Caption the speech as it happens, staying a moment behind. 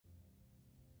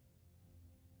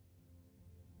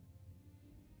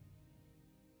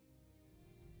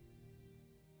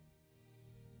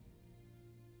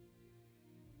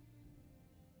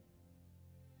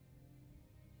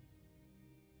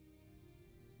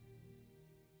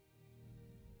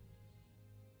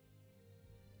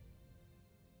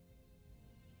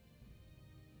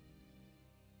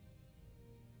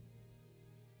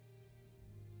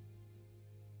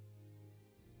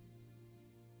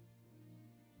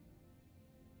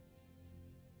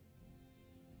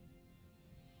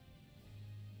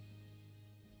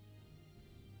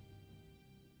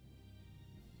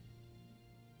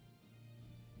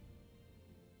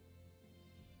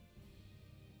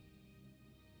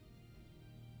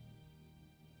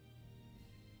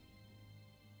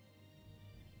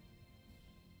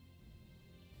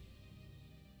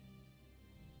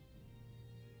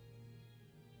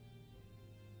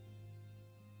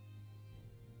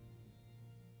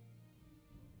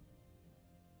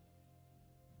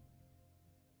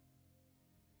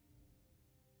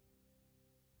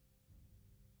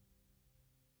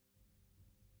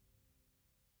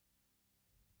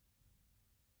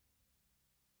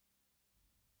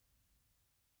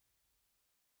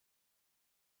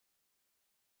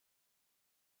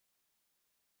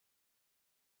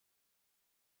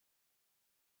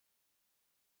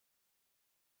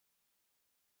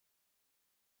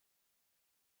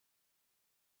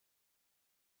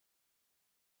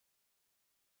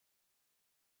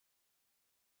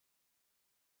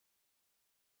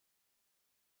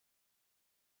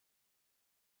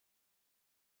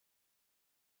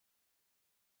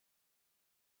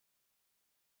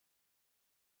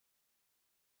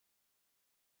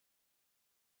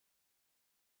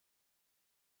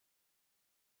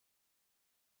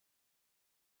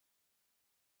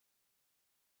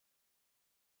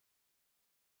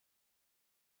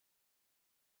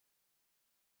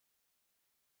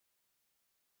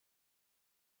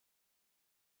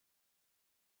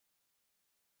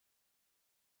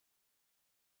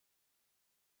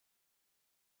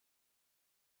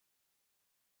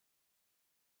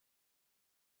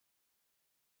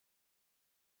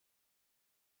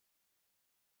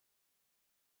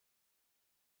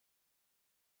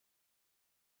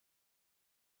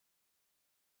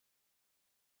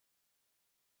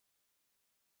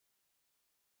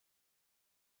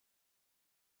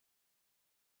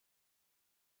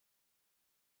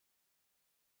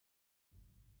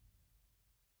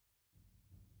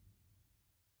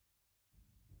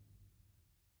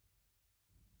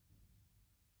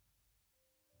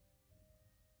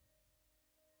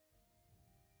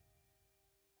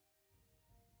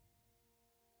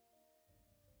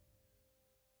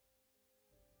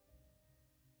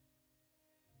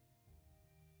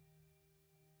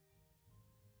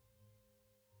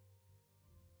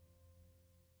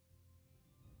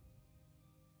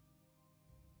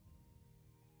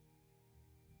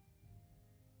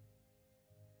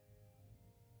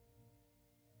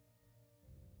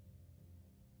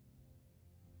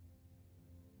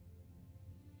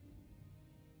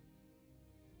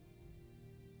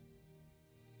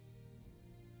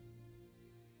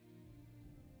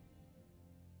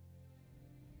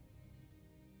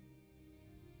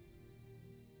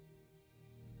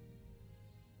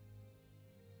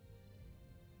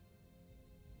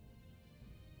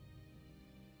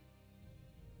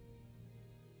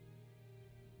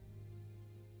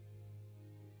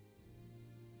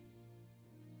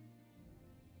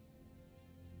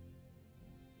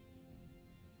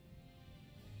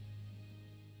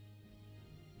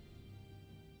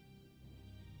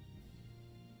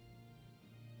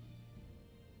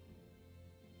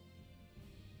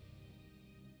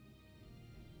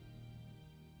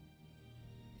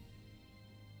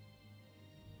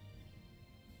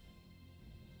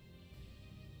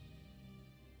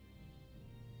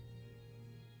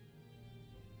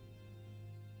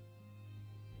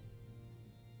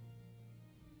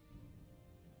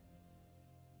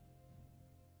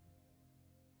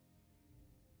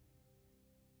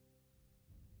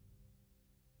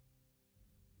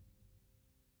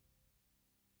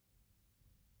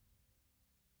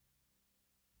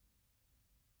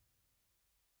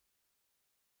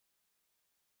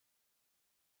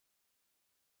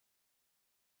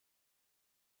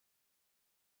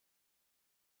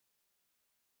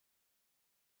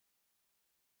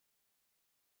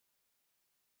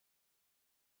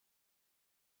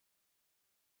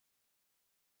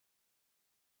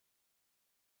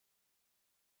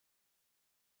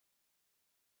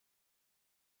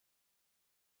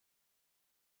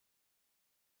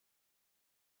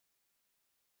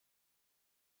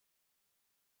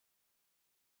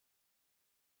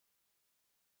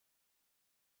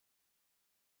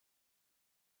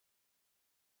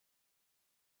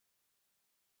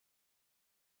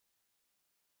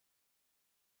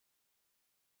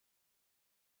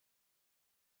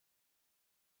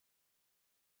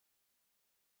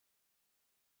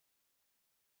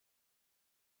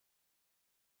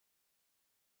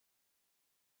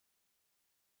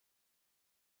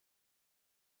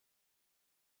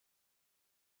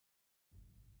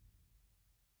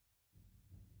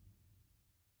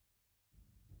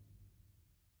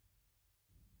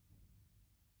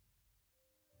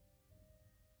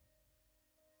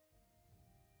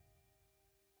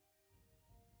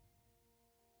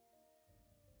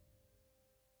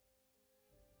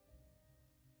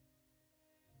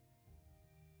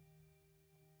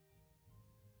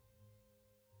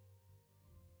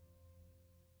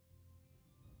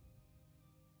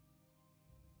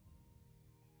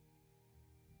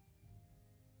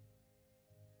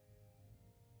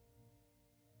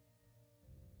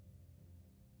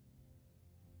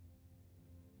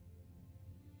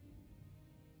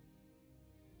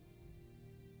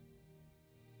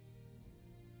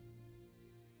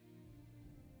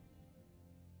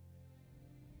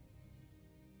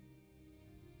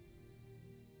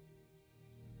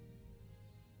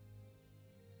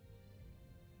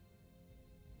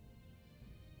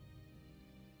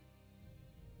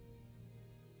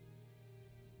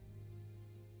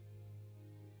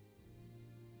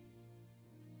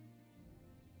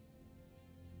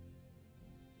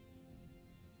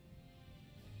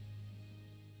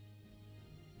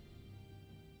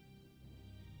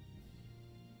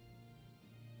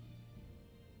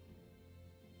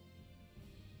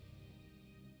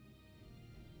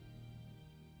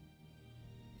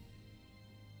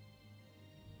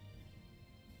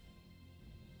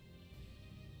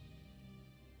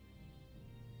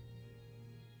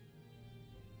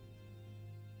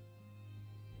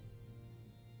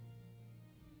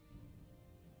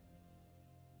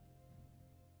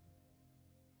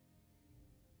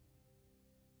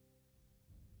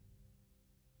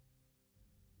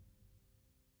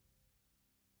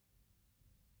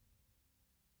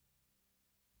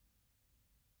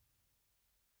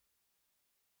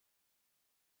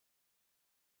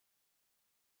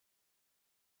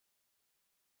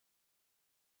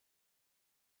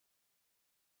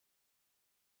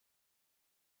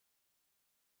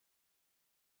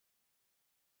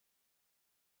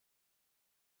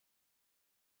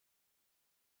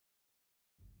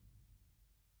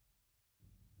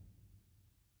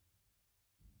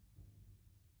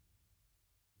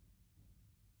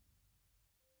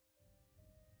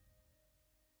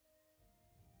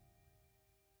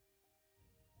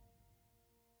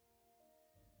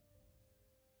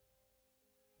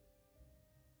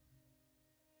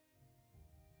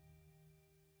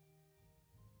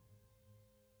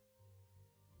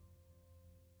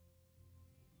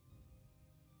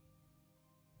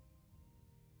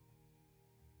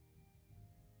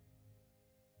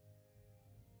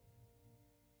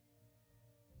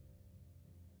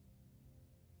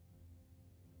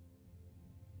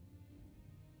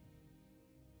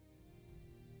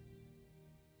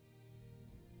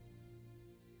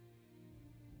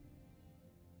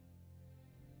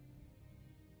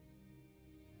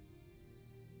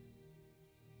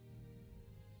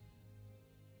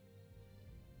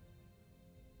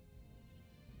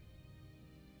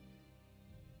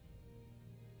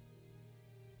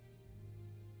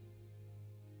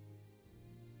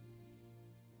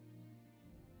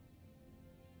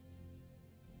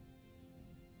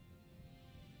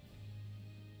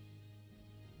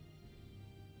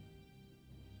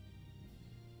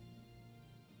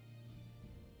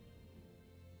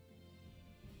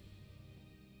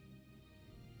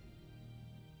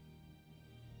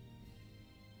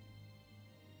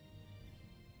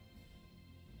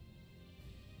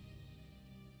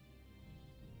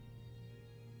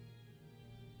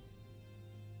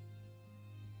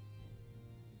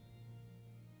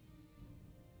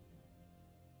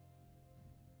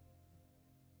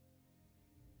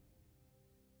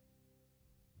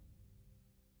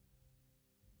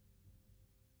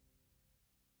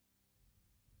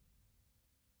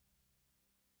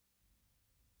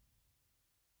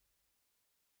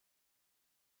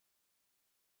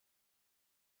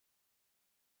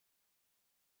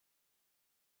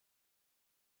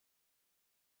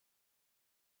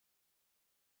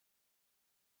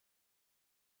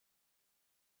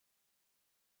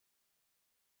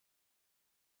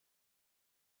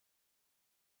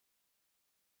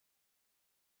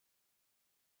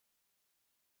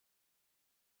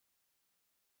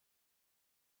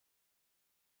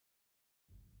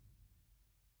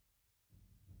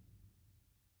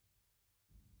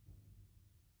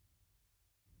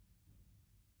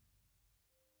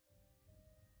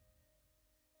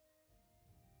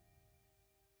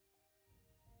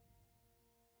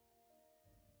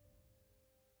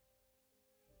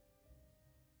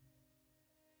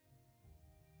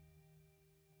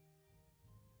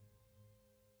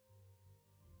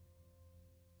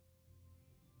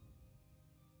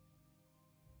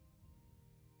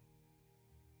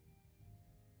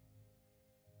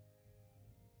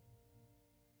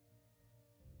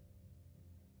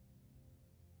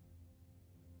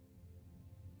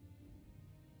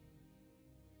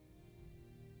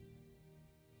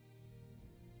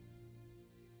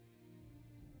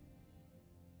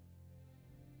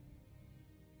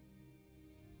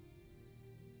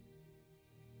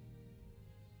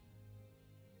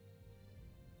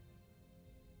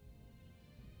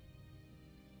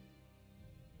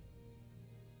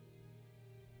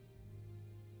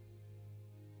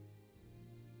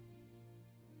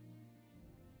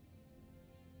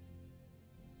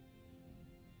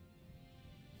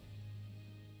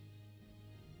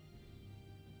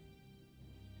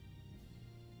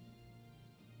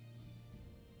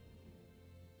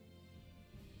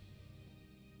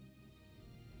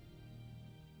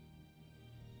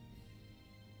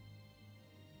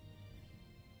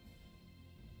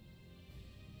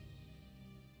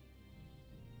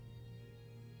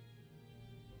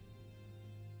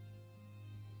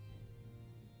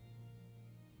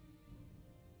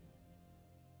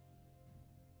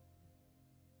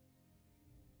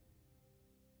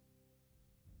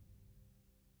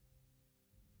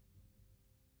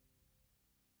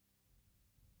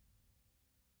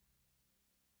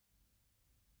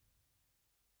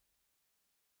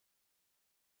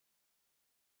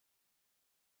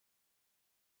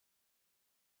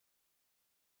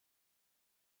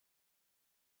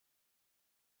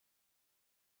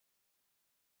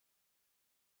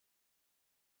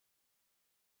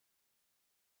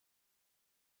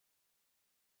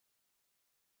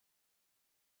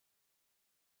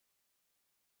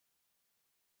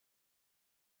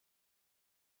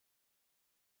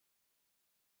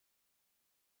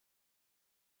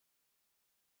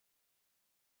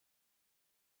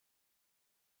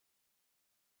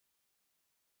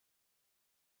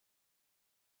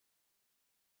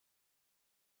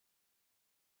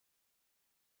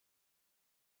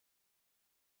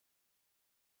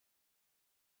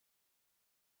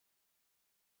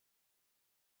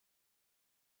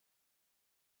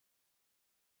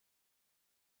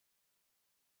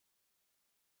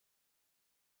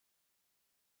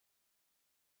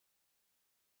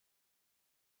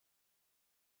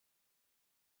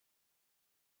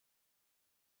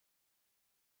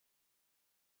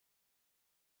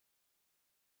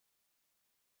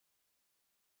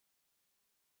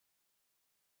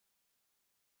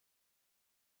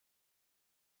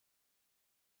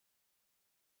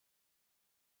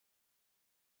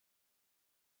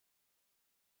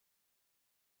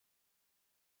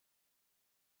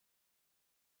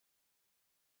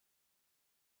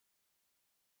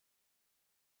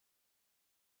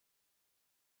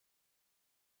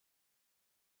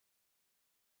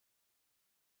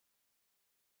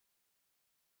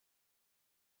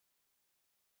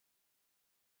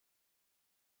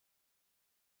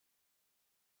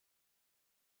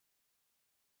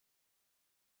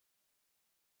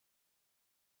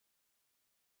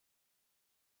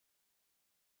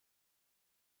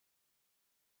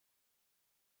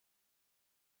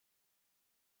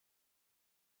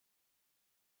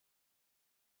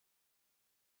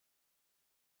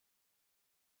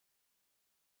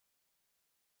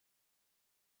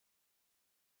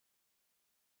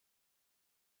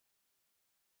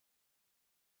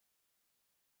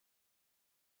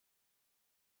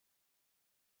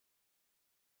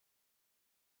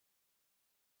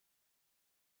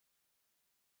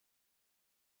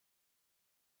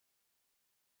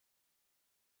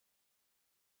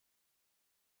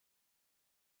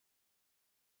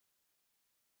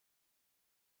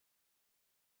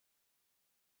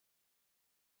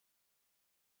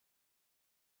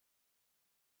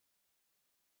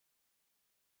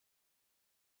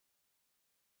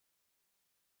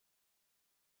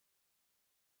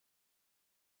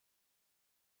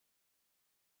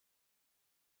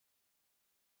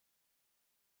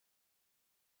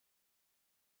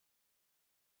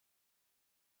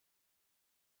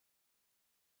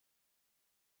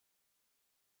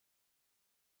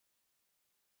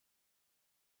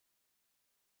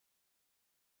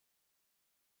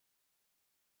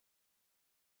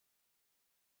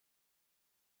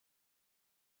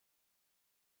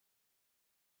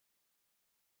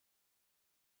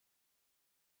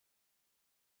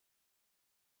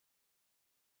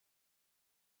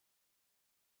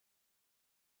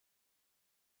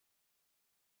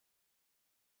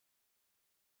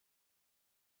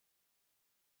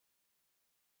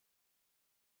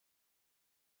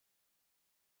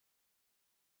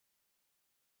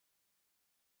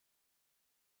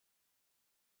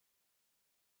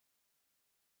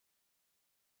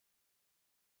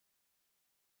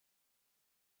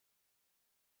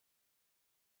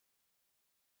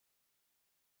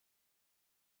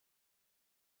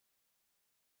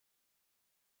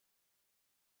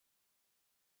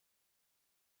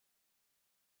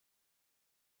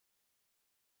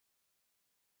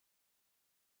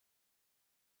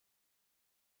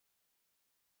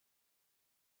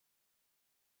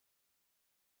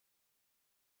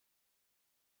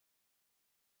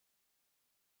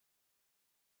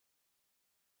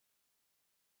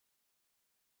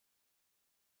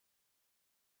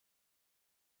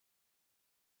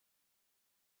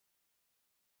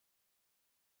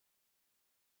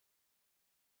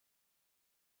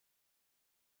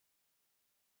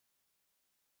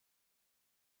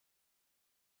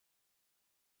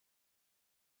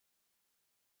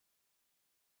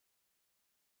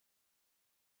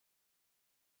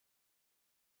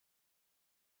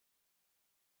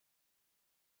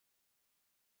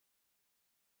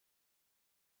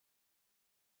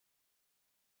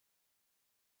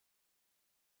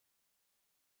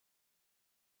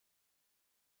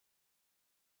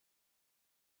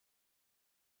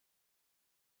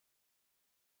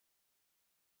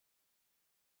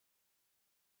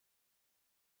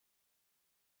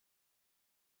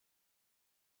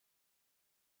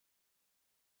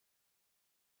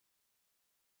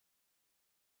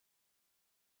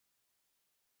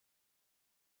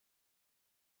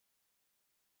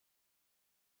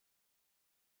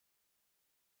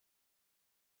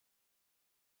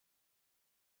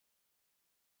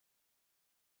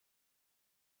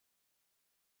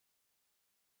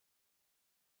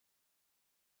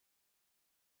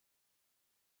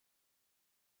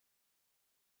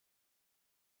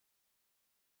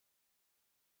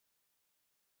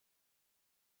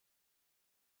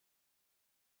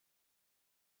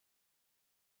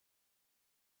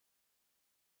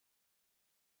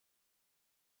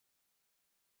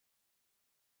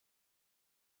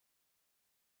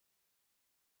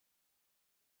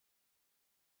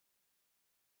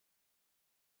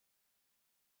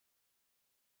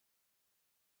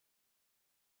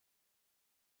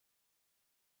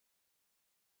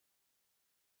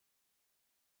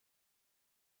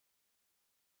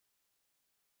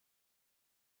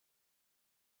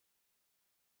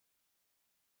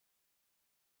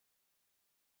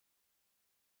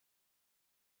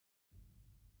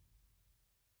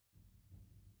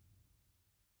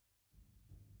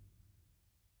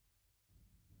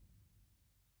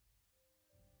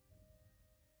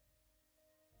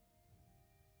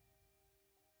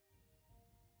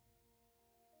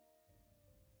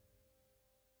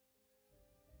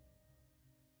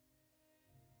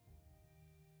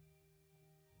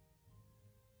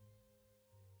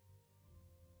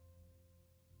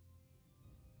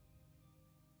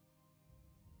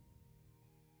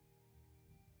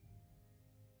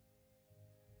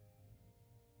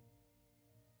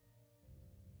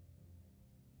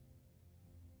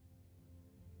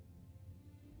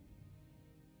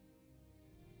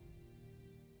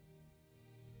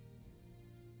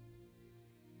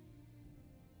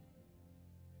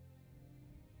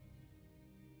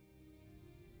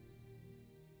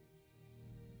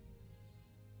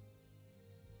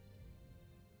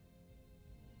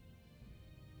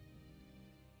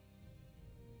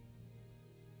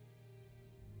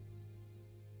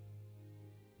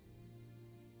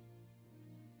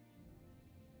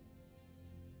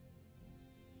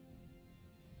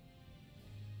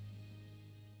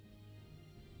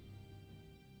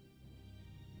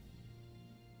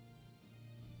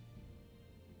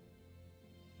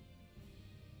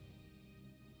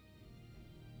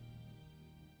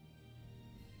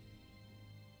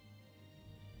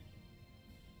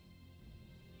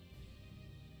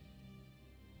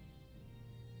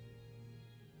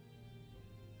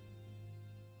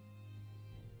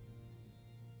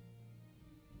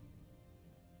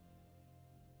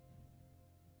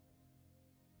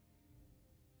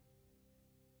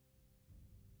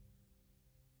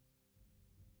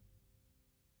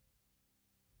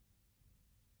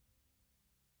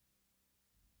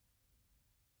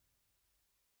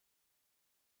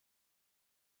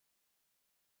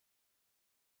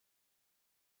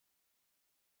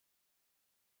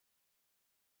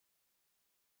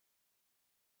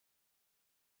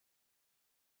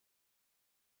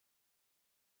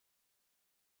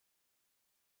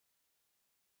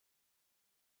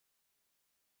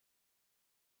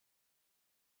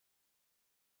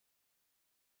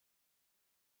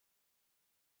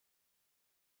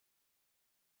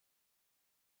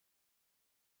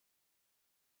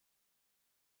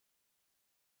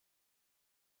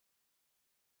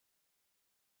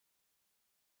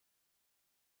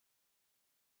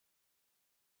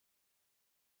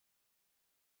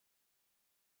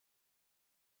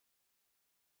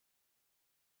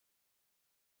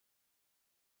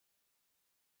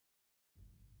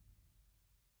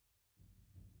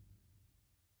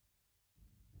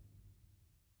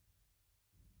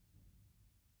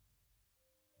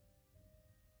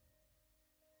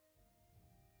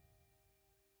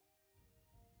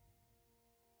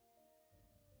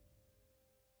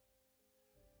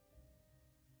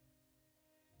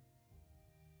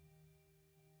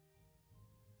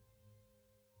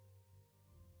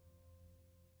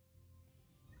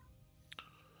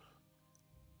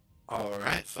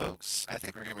Alright, folks. I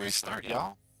think we're going to restart,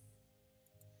 y'all.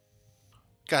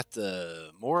 Got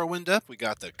the Morrowind up. We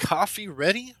got the coffee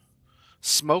ready.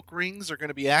 Smoke rings are going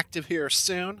to be active here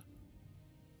soon.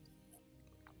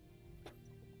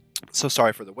 So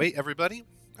sorry for the wait, everybody.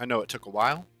 I know it took a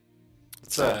while.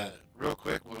 Let's, real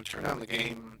quick, we'll turn on the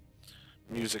game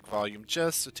music volume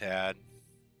just a tad.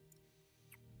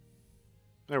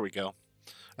 There we go.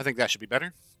 I think that should be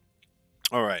better.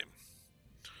 Alright.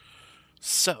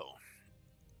 So,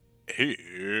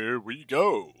 here we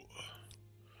go.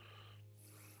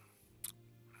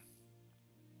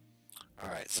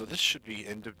 Alright, so this should be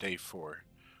end of day 4.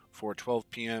 4:12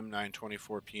 p.m.,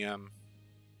 9:24 p.m.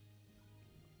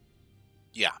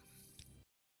 Yeah.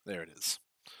 There it is.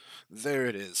 There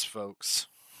it is, folks.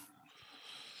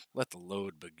 Let the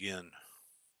load begin.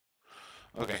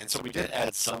 Okay, and so we did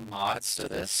add some mods to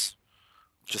this,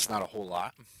 just not a whole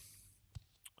lot.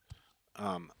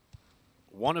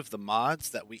 One of the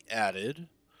mods that we added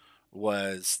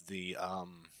was the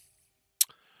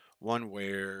one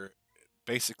where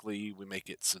basically we make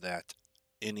it so that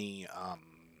any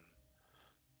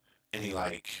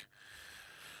like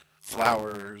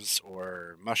flowers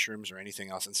or mushrooms or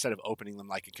anything else, instead of opening them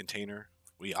like a container,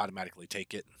 we automatically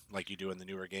take it like you do in the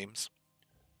newer games.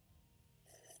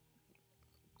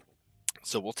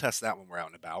 So we'll test that when we're out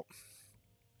and about.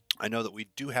 I know that we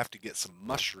do have to get some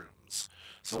mushrooms.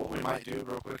 So what we might do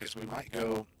real quick is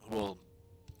we'll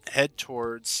head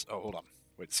towards, oh, hold on.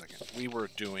 Wait a second. We were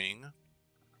doing,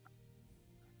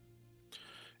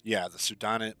 yeah, the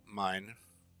Sudanite mine.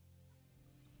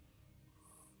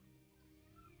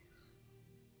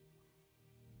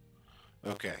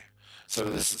 Okay. So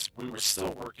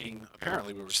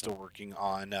apparently we were still working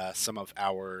on some of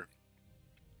our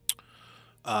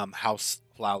House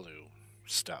Lalu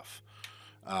stuff.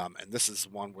 And this is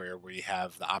one where we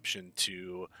have the option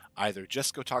to either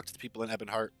just go talk to the people in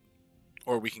Ebonheart,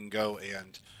 or we can go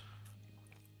and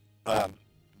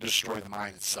destroy the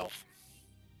mine itself.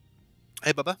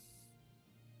 Hey, Bubba.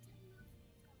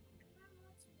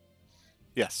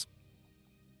 Yes.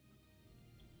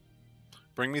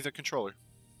 Bring me the controller.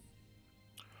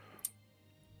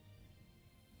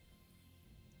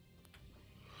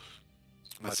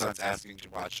 My son's asking to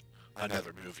watch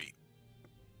another movie.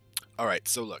 Alright,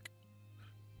 so look.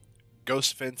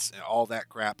 Ghost fence and all that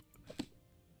crap,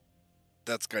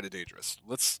 that's kind of dangerous.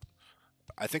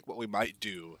 I think what we might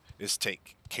do is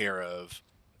take care of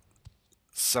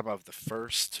some of the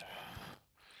first,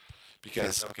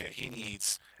 because, okay,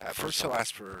 at first he'll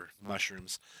ask for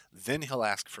mushrooms, then he'll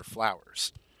ask for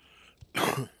flowers.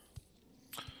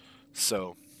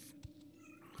 So,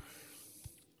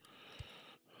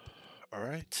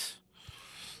 alright,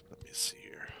 let me see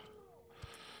here.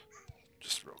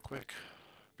 Just real quick.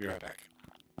 Be right back.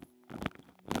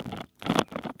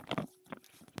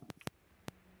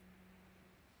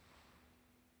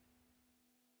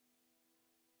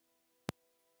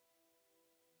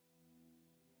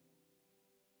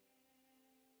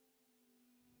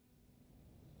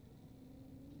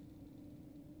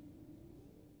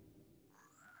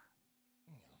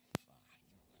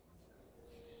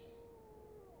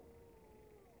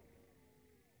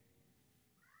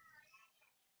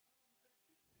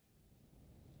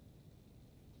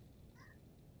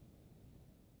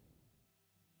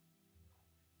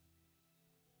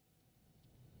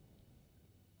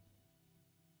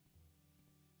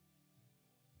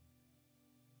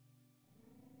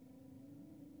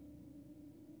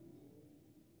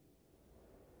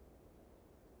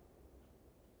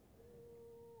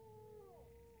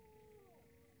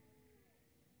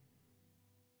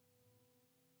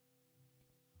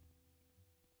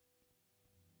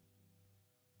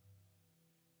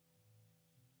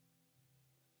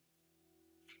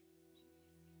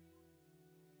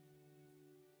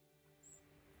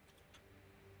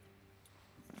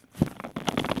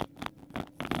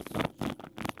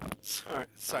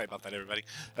 Sorry about that, everybody.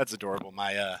 That's adorable.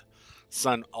 My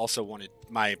son also wanted,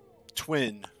 my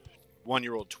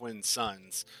 1-year-old twin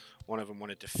sons, one of them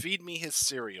wanted to feed me his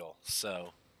cereal,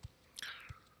 so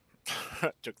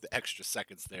took the extra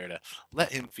seconds there to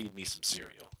let him feed me some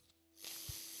cereal.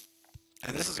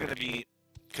 And this is going to be,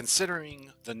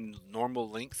 considering the normal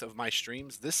length of my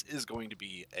streams, this is going to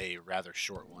be a rather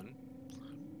short one.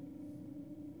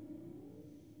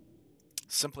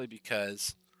 Simply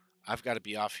because I've got to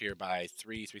be off here by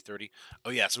 3:30. Oh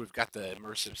yeah, so we've got the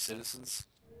immersive citizens.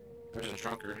 There's a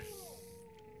drunkard.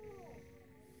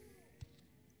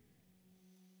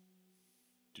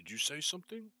 Did you say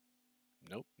something?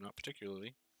 Nope, not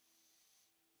particularly.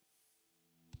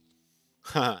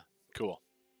 Haha, cool.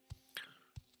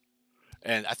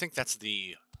 And I think that's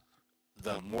the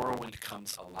the Morrowind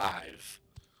Comes Alive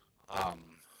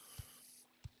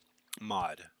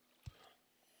mod.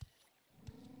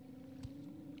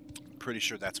 Pretty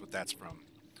sure that's what that's from.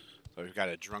 So we've got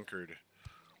a drunkard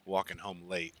walking home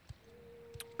late.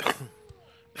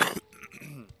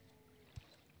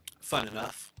 Fun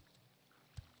enough.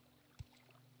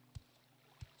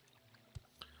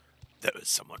 There is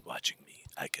someone watching me,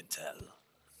 I can tell.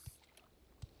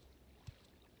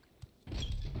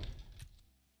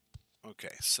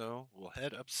 Okay, so we'll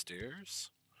head upstairs.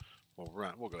 We'll go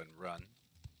ahead and run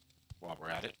while we're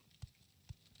at it.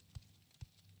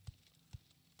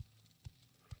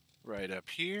 Right up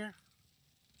here.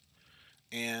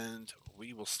 And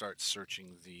we will start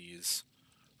searching these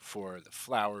for the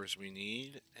flowers we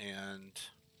need. And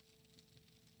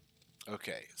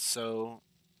okay, so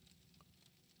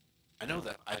I know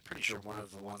that I'm pretty sure one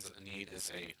of the ones that I need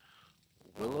is a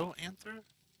willow anther.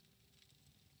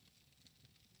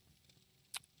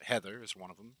 Heather is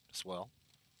one of them as well.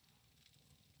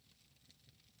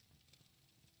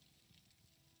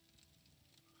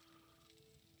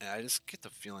 And I just get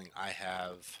the feeling I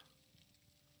have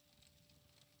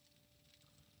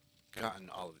gotten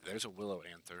all of it. There's a willow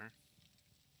anther,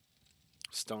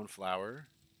 stoneflower.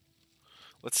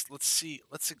 Let's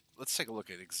take a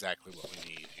look at exactly what we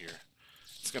need here.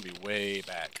 It's gonna be way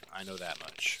back. I know that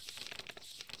much.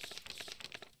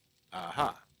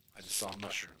 Aha! I just saw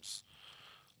mushrooms.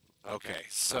 Okay,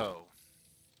 so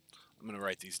I'm gonna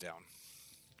write these down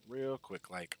real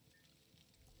quick, like.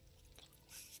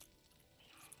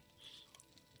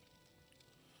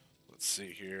 Let's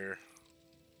see here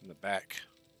in the back.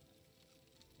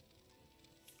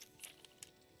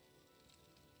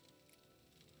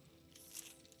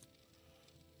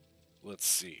 Let's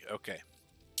see. Okay.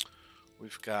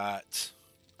 We've got...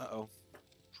 Uh-oh.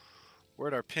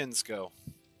 Where'd our pins go?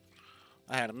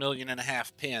 I had 1.5 million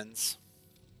pins.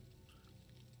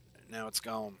 Now it's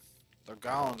gone. They're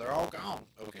gone. They're all gone.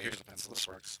 Okay, here's the pencil. This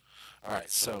works. Alright,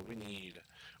 so we need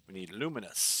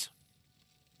luminous.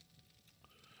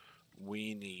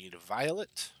 We need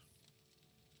violet.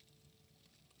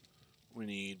 We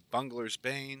need bungler's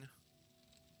bane.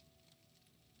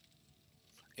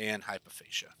 And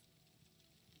hypophagia.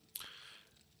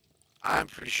 I'm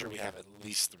pretty sure we have at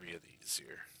least 3 of these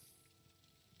here.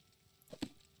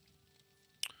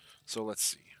 So let's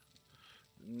see.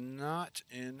 Not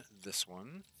in this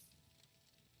one.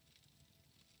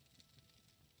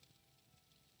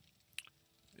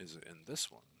 Is it in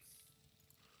this one?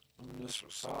 This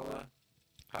Rosala.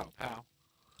 Pow, pow.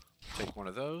 Take one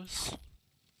of those.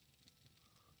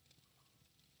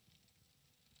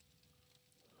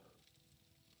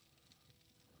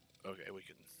 Okay, we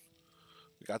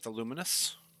got the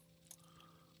luminous.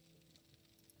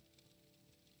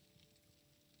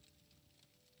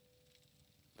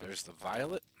 There's the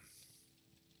violet.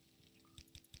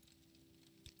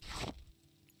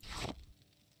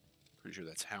 Pretty sure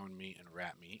that's hound meat and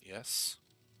rat meat, yes.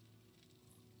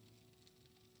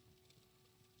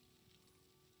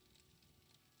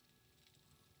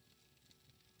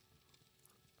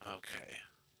 Okay.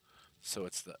 So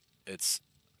it's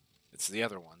the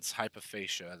other ones,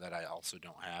 hypophagia, that I also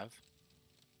don't have.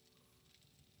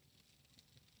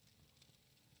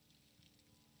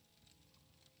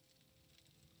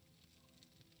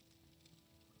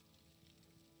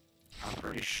 I'm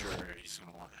pretty sure he's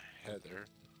going to want heather.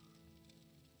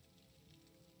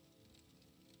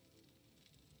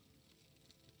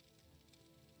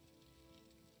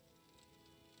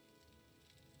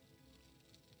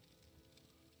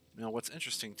 Now, what's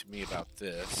interesting to me about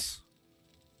this...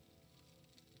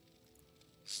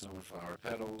 Sunflower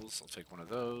petals, I'll take one of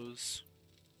those.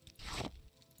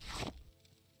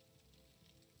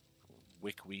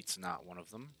 Wickwheat's not one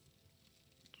of them.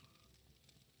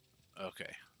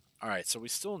 Okay. Alright, so we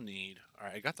still need...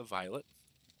 Alright, I got the violet.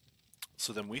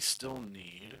 So then we still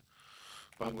need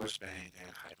bungler's bane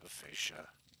and hypophagia.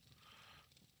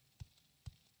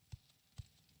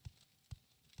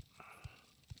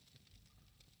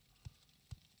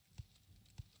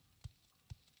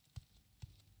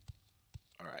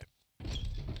 Alright.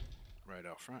 Right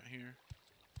out front here.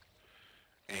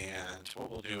 And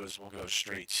what we'll do is we'll go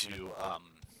straight to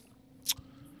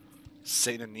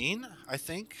Satanine, I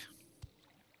think.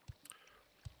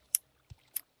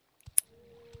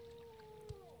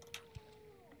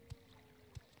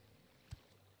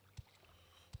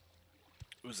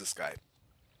 Who's this guy?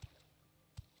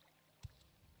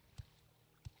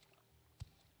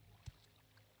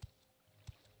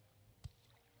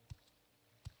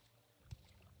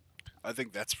 I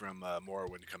think that's from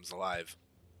Morrowind Comes Alive.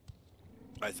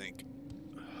 I think.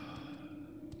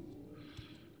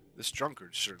 This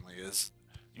drunkard certainly is.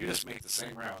 You just make the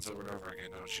same routes over and over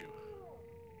again, don't you?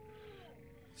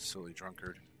 Silly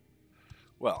drunkard.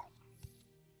 Well.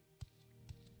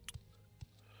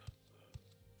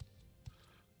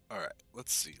 Alright,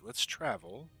 let's see. Let's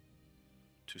travel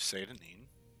to Sera.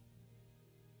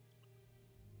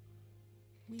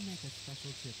 We make a special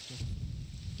trip just for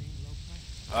the same low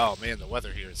price. Oh man, the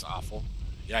weather here is awful.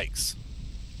 Yikes.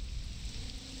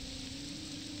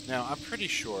 Now, I'm pretty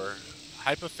sure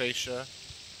Hypophagia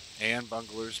and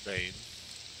Bungler's Bane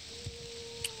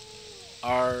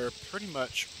are pretty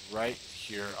much right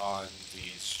here on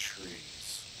these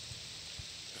trees.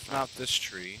 If not this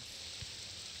tree,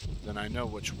 then I know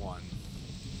which one.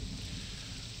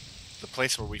 The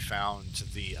place where we found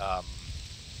the, oh,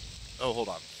 hold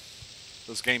on.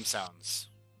 Those game sounds.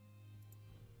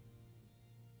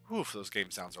 Oof, those game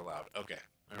sounds are loud. Okay,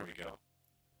 there we go.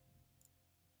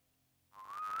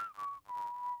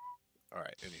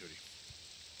 Alright, anywho.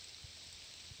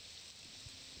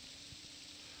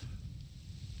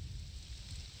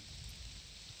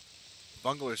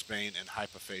 Bungler's Bane and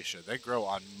Hypophagia, they grow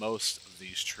on most of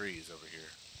these trees over here.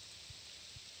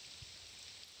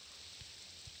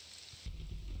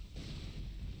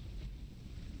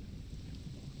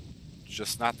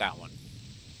 Just not that one.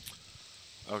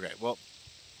 Okay, well,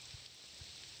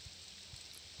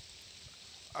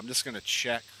 I'm just going to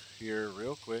check here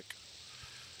real quick.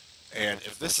 And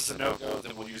if this is a no-go,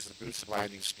 then we'll use the boost of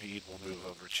blinding speed. We'll move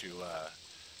over to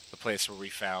the place where we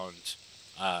found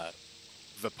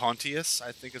the Pontius,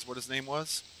 I think is what his name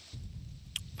was.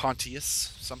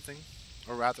 Pontius something,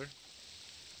 or rather.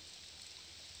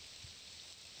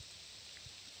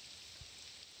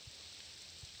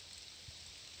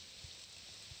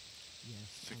 Yes,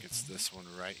 I think it's this one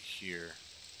right here.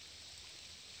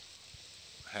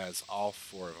 Has all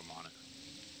 4 of them on it.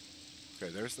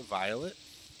 Okay, there's the violet.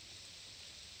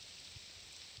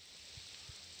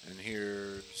 And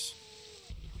here's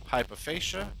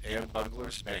Hypophagia and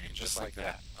Bungler's Bane, just like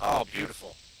that. Oh,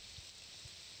 beautiful.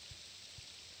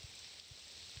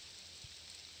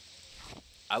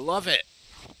 I love it.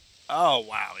 Oh,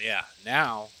 wow, yeah.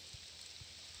 Now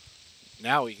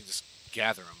we can just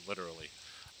gather them, literally.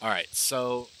 All right,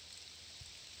 so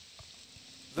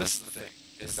this is the thing,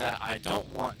 is that I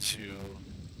don't want to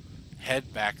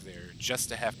head back there just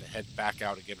to have to head back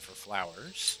out again for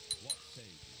flowers.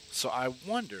 So I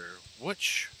wonder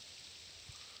which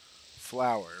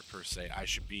flower, per se,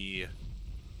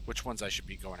 which ones I should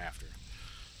be going after.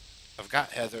 I've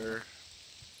got Heather.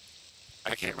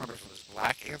 I can't remember if it was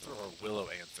Black Anther or Willow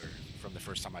Anther from the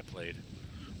first time I played.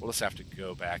 We'll just have to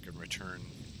go back and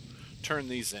turn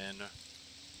these in,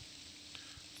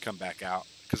 come back out,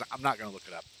 because I'm not going to look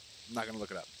it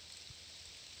up.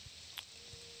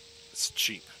 It's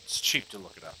cheap. It's cheap to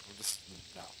look it up.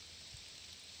 No.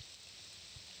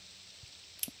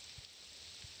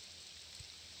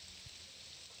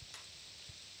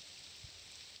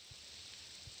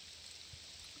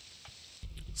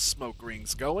 Smoke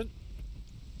rings going.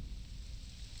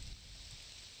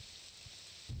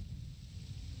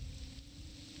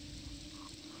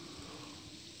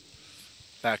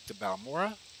 Back to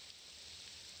Balmora.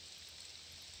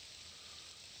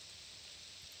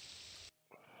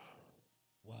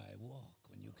 Why walk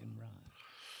when you can run?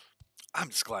 I'm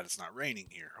just glad it's not raining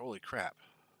here. Holy crap.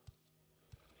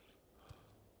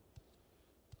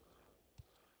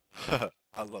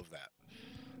 I love that.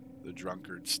 The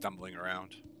drunkard stumbling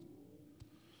around.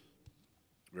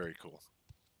 Very cool.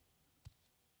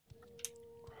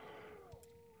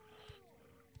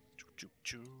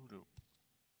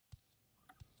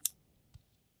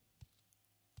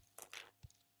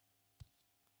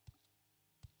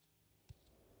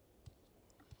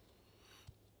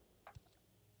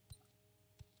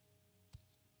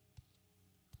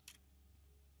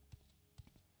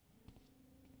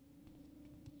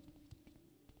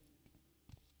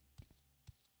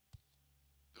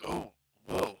 Oh,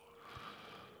 whoa.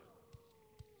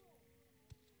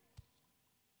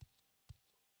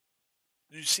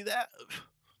 Did you see that?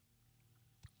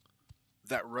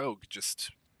 That rogue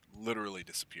just literally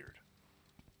disappeared.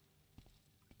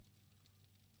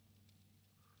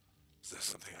 Is there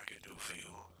something I can do for you?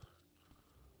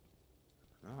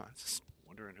 No, I was just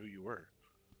wondering who you were.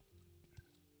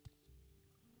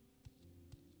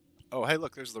 Oh, hey,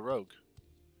 look, there's the rogue.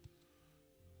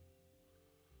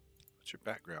 What's your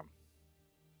background?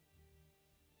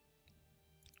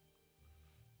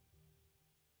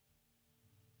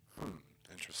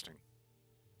 Interesting.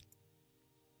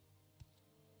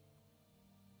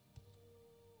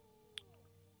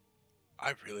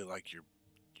 I really like your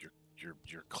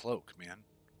cloak, man.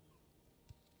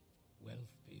 Wealth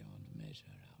beyond measure,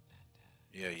 Outlander.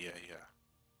 Yeah, yeah, yeah.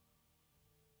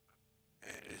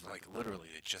 Like literally,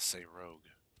 they just say rogue.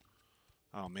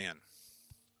 Oh man,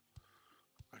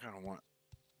 I kind of want.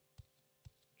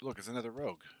 Look, it's another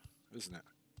rogue, isn't it?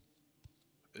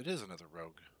 It is another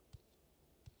rogue.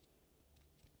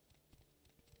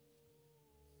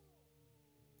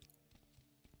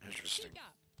 Interesting.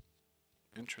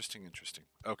 Interesting, interesting.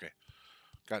 Okay,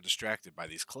 got distracted by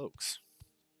these cloaks.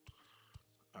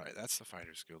 All right, that's the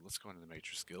Fighter's Guild. Let's go into the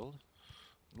Matrix Guild.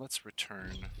 Let's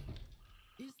return.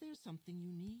 Is there something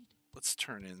you need? Let's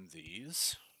turn in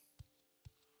these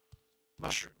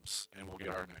mushrooms, and we'll get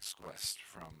our next quest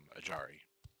from Ajari.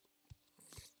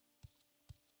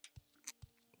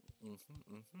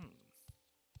 Mm-hmm, mm-hmm.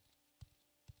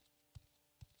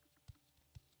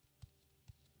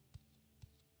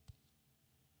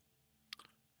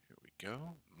 Here we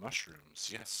go. Mushrooms,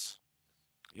 yes.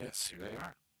 Yes, here they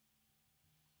are.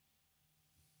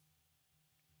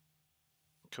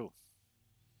 Cool.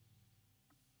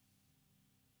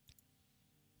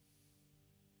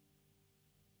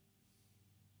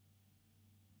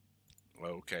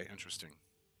 Okay, interesting.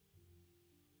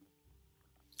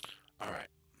 All right.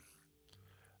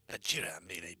 Ajira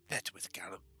made a bet with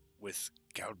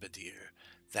Galbadir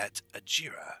that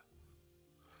Ajira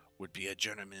would be a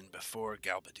journeyman before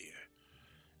Galbadir.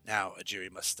 Now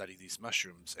Ajiri must study these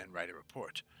mushrooms and write a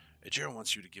report. Ajira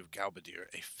wants you to give Galbadir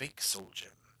a fake soul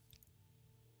gem.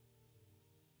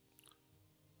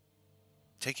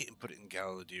 Take it and put it in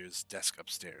Galbadir's desk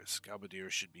upstairs. Galbadir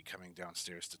should be coming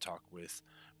downstairs to talk with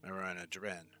Marana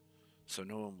Duran, so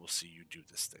no one will see you do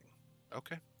this thing.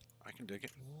 Okay, I can dig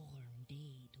it. Warm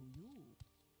day to you.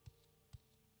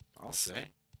 I'll say.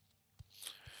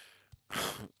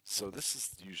 So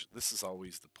this is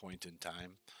always the point in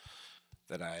time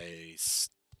that I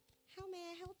How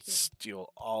may I help you?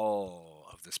 steal all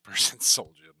of this person's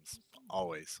soul gems.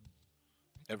 Always.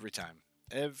 Every time.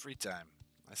 Every time.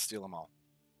 I steal them all.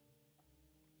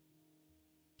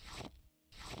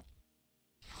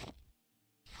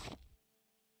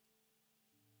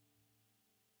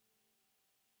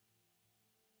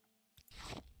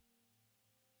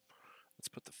 Let's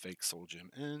put the fake soul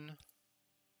gem in.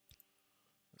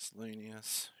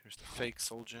 Miscellaneous. Here's the fake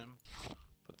soul gem.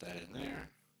 Put that in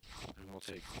there. And we'll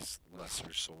take these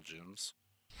lesser soul gems.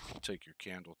 Take your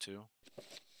candle too.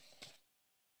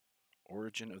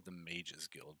 Origin of the Mages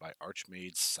Guild by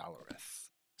Archmage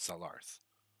Salarth.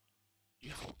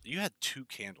 You had 2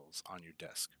 candles on your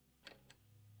desk.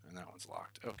 And that one's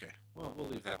locked. Okay. Well, we'll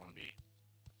leave that one be.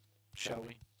 Shall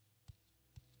we?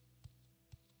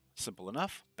 Simple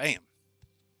enough. Bam.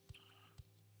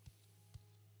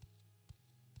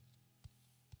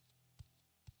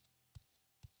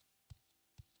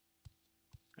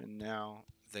 And now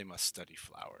they must study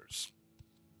flowers.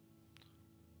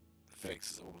 The fake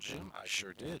soul gem, I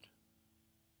sure did.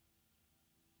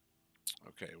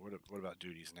 Okay, what about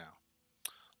duties now?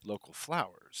 Local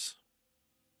flowers.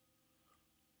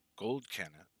 Gold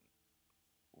Kennet.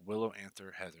 Willow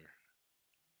Anther Heather.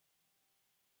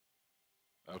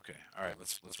 Okay, alright,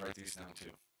 let's write these down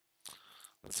too.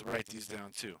 Let's write these down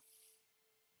too.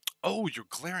 Oh, you're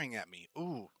glaring at me.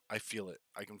 Ooh, I feel it.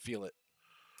 I can feel it.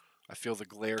 I feel the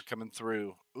glare coming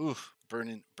through. Ooh,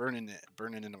 burning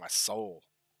into my soul.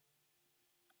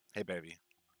 Hey, baby.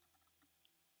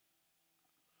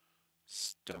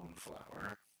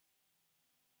 Stoneflower.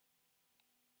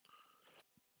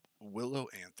 Willow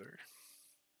Anther.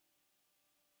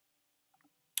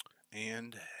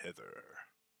 And Heather.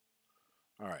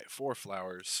 All right, 4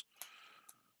 flowers.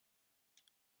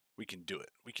 We can do it.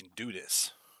 We can do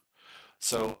this.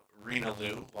 So, Rena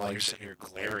Lou, while you're sitting here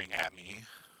glaring at me,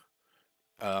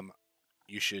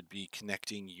 you should be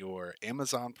connecting your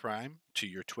Amazon Prime to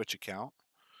your Twitch account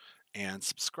and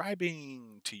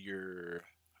subscribing to your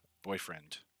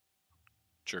boyfriend,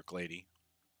 jerk lady.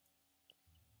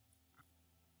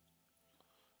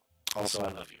 Also,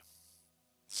 I love you.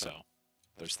 So,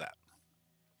 there's that.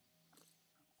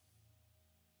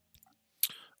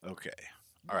 Okay.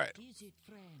 All right. What is it,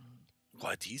 friend?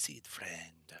 What is it,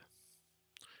 friend?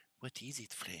 What is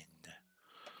it, friend?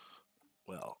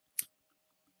 Well,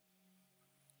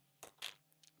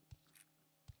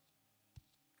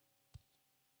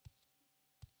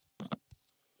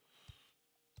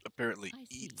 apparently I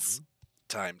see it's you.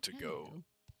 time to go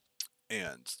Hello.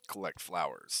 and collect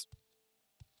flowers.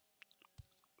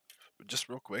 Just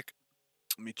real quick,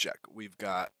 let me check. We've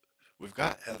got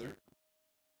Heather.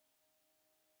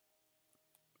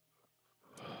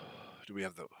 Do we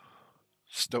have the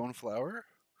Stoneflower?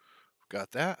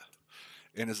 Got that.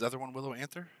 And is the other one Willow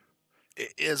Anther?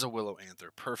 It is a Willow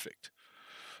Anther. Perfect.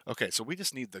 Okay, so we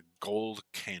just need the gold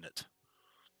Canet.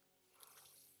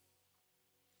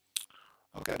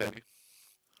 Okay, baby.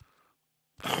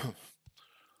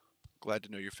 Glad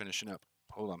to know you're finishing up.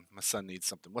 Hold on, my son needs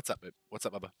something. What's up, babe? What's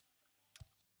up, Bubba?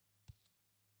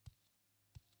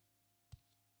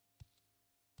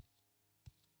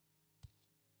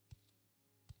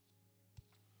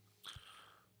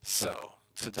 So,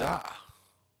 ta-da.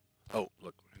 Oh,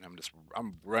 look, and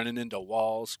I'm running into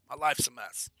walls. My life's a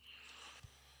mess.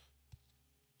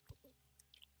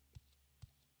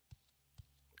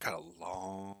 Got a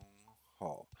long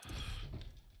haul.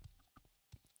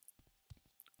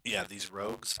 Yeah, these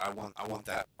rogues. I want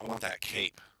that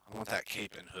cape. I want that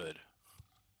cape and hood.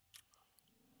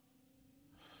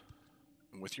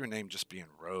 And with your name just being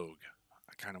Rogue,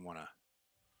 I kind of want to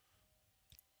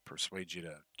persuade you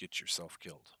to get yourself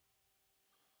killed.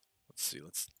 Let's see.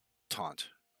 Let's taunt,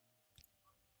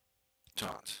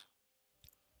 taunt,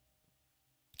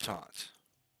 taunt.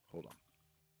 Hold on.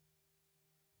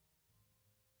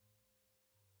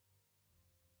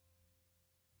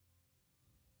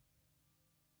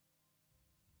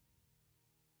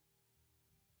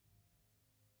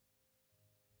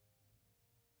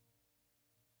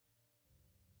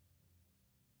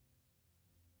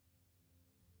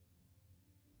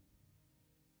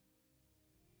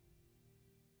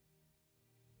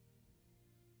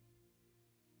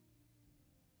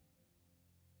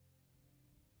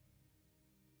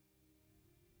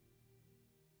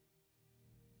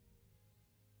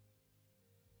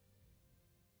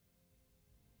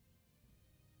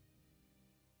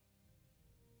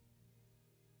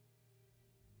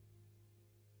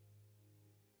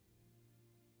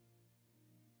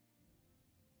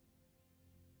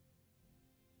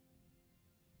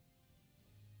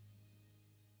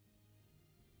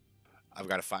 I've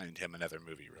got to find him another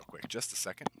movie real quick. Just a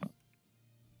second.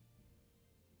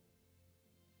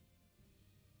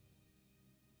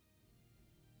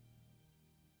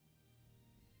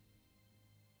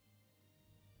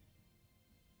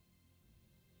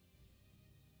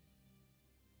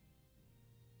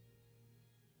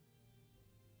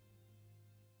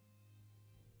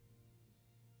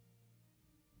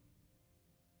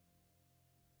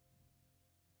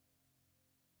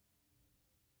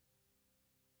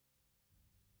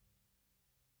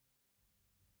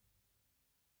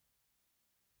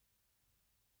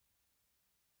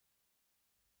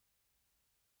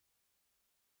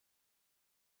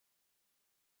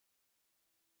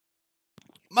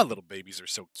 My little babies are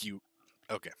so cute.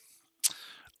 Okay.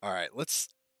 All right.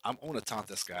 I want to taunt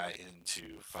this guy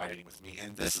into fighting with me,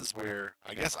 and this is where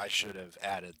I guess I should have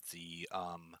added the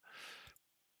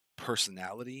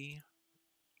personality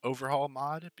overhaul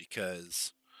mod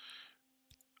because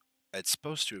it's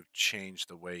supposed to have changed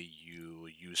the way you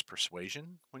use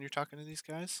persuasion when you're talking to these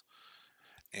guys.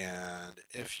 And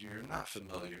if you're not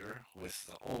familiar with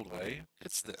the old way,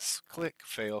 it's this click,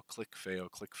 fail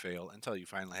until you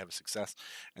finally have a success.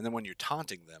 And then when you're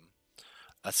taunting them,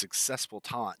 a successful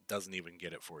taunt doesn't even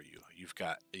get it for you. You've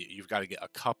got to get a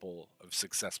couple of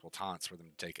successful taunts for them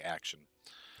to take action.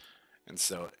 And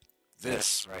so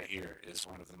this right here is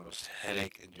one of the most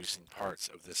headache inducing parts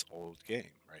of this old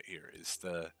game right here is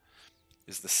the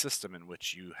system in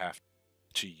which you have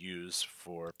to use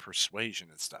for persuasion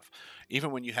and stuff.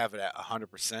 Even when you have it at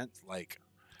 100%, like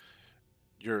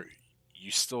you're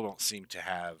you still don't seem to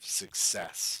have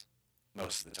success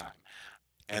most of the time.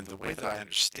 And the way that I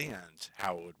understand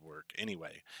how it would work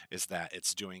anyway is that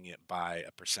it's doing it by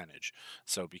a percentage.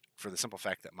 So for the simple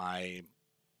fact that my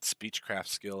speechcraft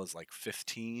skill is like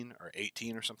 15 or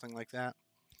 18 or something like that,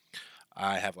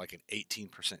 I have like an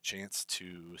 18% chance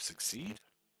to succeed,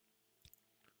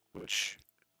 which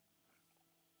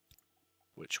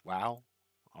wow,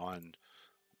 on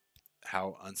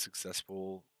how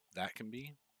unsuccessful that can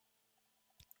be.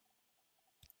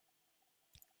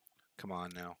 Come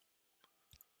on now.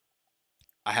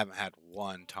 I haven't had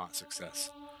one taunt success.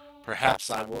 Perhaps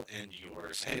I will end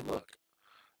yours. Hey, look,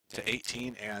 to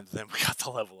 18, and then we got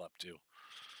the level up too.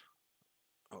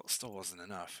 Oh, it still wasn't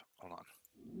enough. Hold on.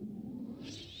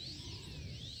 Let's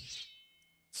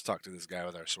talk to this guy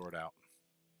with our sword out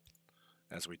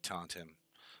as we taunt him.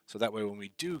 So that way, when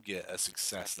we do get a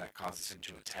success that causes him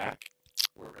to attack,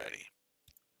 we're ready.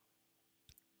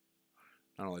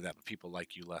 Not only that, but people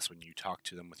like you less when you talk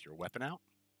to them with your weapon out.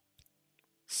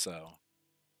 So,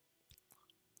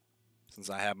 since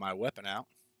I have my weapon out,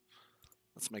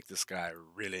 let's make this guy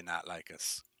really not like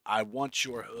us. I want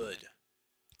your hood.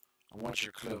 I want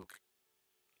your cloak.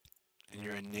 And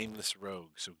you're a nameless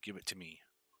rogue, so give it to me.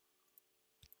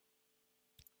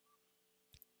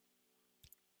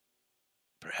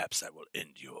 Perhaps I will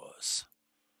end yours.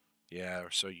 Yeah, or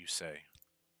so you say.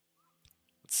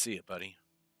 Let's see it, buddy.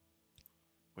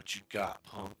 What you got,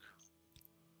 punk?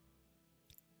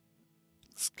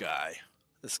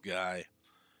 This guy,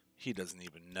 he doesn't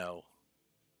even know.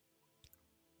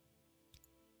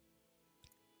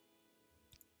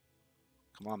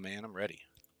 Come on, man, I'm ready.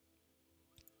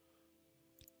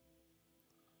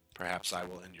 Perhaps I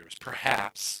will end yours.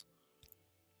 Perhaps.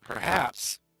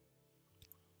 Perhaps.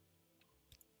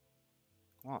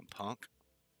 Come on, punk.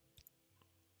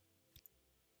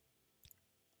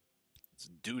 Let's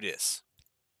do this.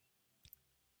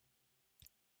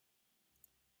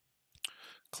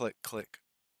 Click, click,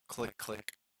 click,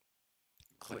 click,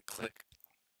 click, click.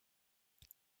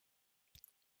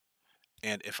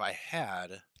 And if I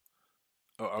had,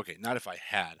 oh, okay, not if I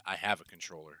had, I have a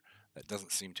controller that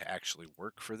doesn't seem to actually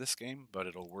work for this game, but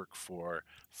it'll work for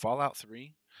Fallout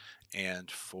 3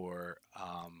 and for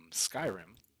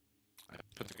Skyrim. I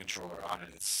put the controller on it,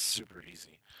 it's super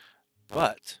easy.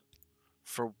 But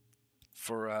for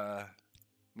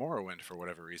Morrowind, for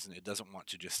whatever reason, it doesn't want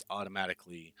to just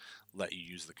automatically let you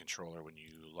use the controller when you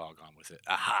log on with it.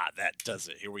 Aha, that does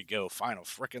it. Here we go. Final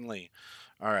frickin'ly.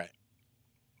 All right.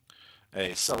 A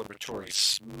celebratory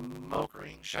smoke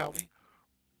ring, shall we?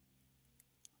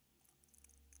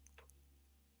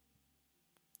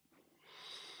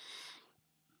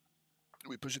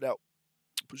 We push it out.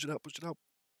 Push it out. Push it out.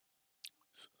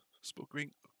 Smoke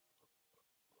ring.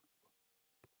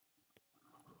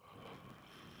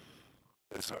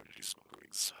 It's hard to do smoke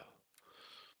rings.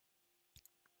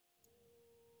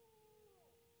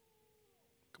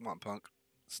 Come on, punk.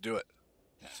 Let's do it.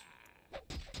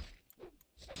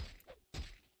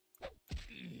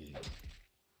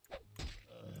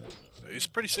 He's a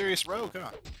pretty serious rogue,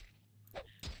 huh?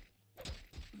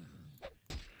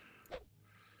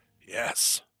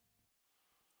 Yes.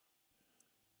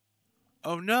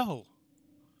 Oh no!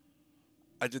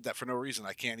 I did that for no reason.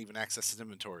 I can't even access his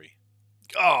inventory.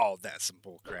 Oh, that's some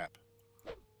bull crap.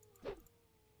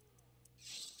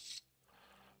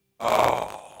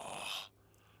 Oh.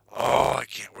 Oh, I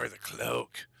can't wear the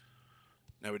cloak.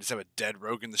 Now we just have a dead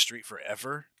rogue in the street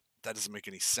forever? That doesn't make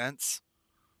any sense.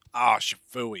 Ah, oh,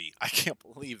 Shafui. I can't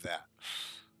believe that.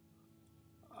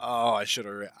 Oh, I should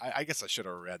have. I guess I should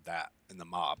have read that in the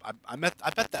mob. I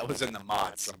bet that was in the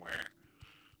mod somewhere.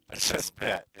 I just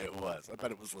bet it was. I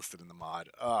bet it was listed in the mod.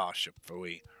 Oh,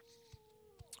 Shafui.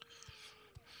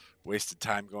 Wasted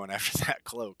time going after that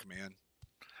cloak, man.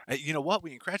 Hey, you know what?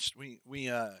 We increased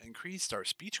our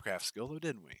speechcraft skill, though,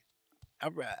 didn't we?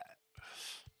 All right.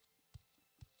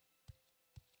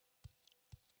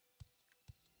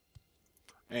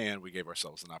 And we gave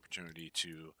ourselves an opportunity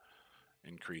to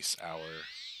increase our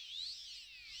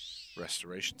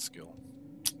restoration skill.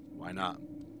 Why not?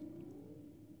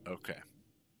 Okay.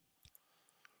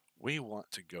 We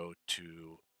want to go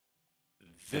to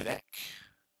Vivek,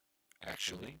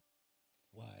 actually.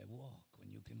 Why walk when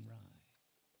you can ride?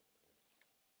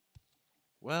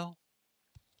 Well,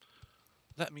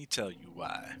 let me tell you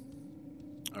why.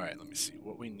 All right, let me see.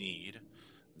 What we need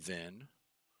then.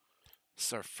 This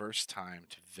is our first time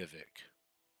to Vivek.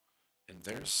 And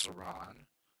there's Saran.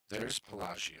 There's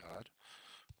Pelagiad.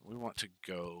 We want to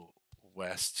go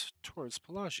west towards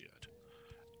Pelagiad.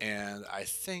 And I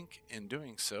think in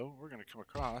doing so, we're going to come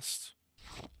across...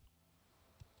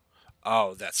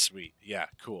 Oh, that's sweet. Yeah,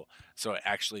 cool. So it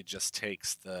actually just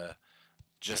takes the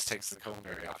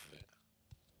coneberry off of it.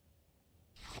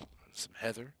 Some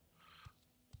heather.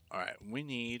 All right, we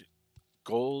need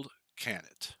gold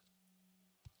cannet.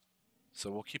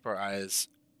 So we'll keep our eyes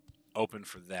open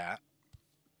for that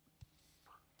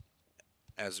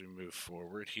as we move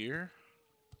forward here.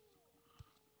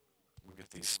 We'll get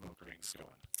these smoke rings going.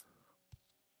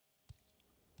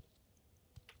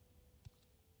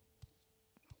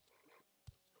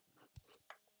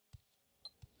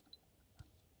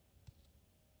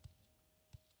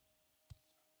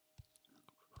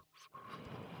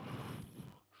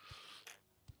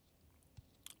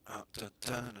 Da,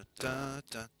 da, da,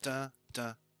 da, da,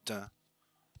 da, da.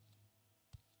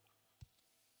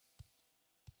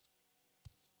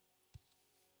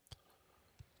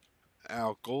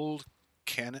 Now, gold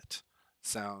cannet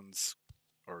sounds,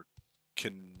 or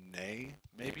canay,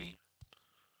 maybe?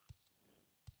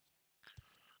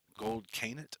 Gold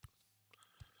cannet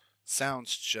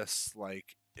sounds just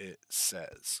like it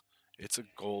says. It's a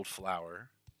gold flower.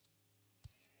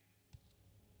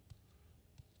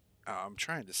 I'm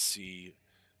trying to see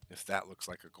if that looks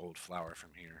like a gold flower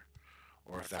from here,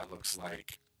 or if that looks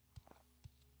like...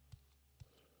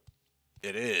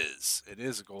 It is. It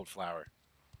is a gold flower.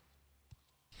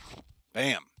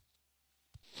 Bam.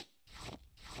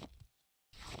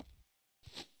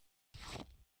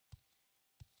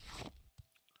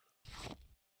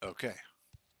 Okay.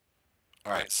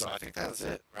 All right, so I think that was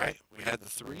it, right? We had the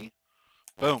 3.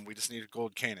 Boom, we just need a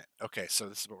gold cannon. Okay, so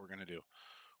this is what we're going to do.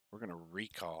 We're going to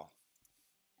recall.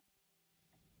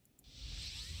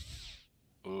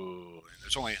 Ooh, and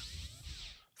there's only a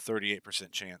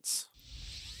 38% chance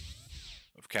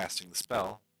of casting the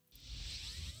spell.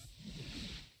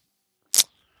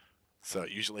 So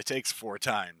it usually takes 4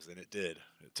 times, and it did.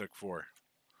 It took 4.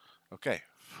 Okay,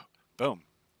 boom,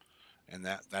 and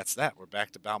that's that. We're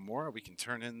back to Balmora. We can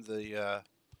turn in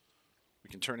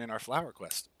our flower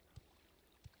quest.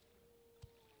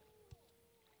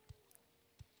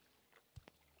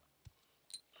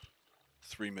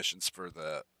 Three missions for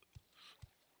the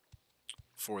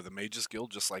Mages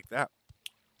Guild, just like that.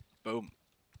 Boom.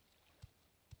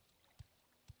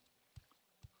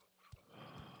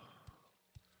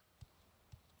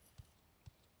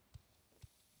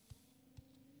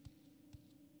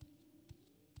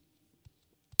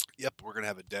 Yep, we're gonna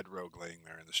have a dead rogue laying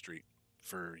there in the street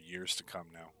for years to come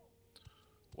now.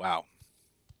 Wow.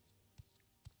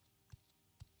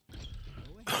 Go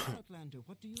ahead, Outlander.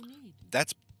 What do you need?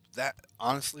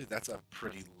 Honestly, that's a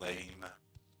pretty lame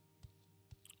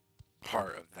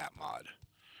part of that mod.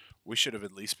 We should have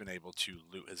at least been able to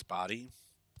loot his body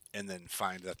and then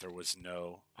find that there was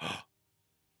no.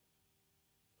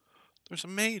 There's a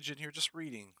mage in here just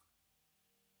reading.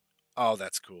 Oh,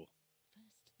 that's cool.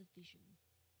 First the vision,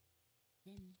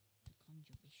 then the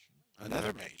conjuration.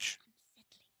 Another mage.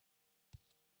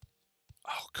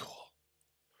 Oh, cool.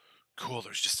 Cool,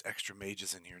 there's just extra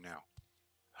mages in here now.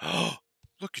 Oh,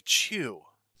 look at you.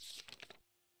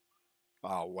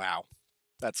 Oh, wow.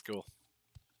 That's cool.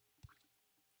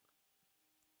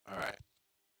 Alright.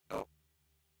 Oh,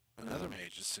 another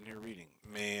mage is in here reading.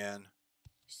 Man,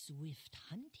 Swift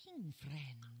hunting,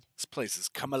 friend. this place has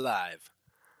come alive.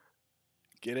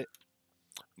 Get it?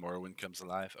 Morrowind comes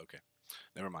alive? Okay.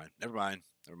 Never mind.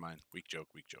 Weak joke.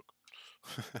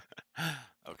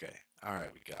 Okay.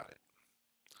 Alright, we got it.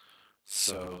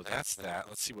 So that's that.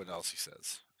 Let's see what else he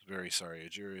says. Very sorry.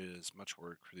 Ajira is much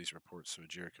work for these reports, so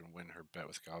Ajira can win her bet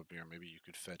with Galbeer. Maybe you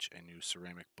could fetch a new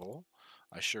ceramic bowl?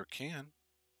 I sure can.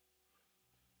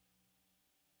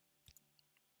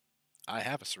 I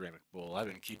have a ceramic bowl. I've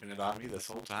been keeping it on me this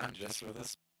whole time just for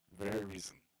this very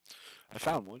reason. I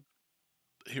found one.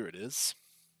 Here it is.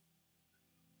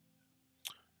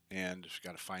 And you've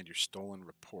got to find your stolen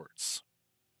reports.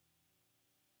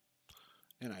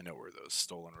 And I know where those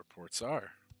stolen reports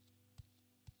are.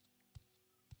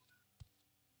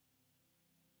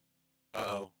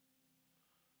 Uh-oh.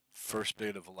 First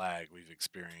bit of lag we've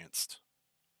experienced.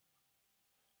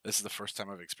 This is the first time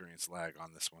I've experienced lag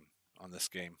on this one, on this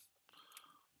game.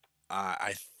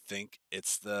 I think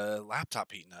it's the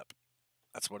laptop heating up.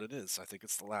 That's what it is. I think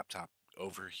it's the laptop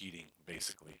overheating,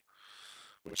 basically,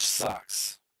 which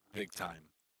sucks big time.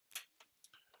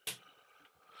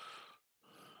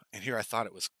 And here I thought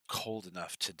it was cold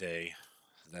enough today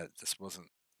that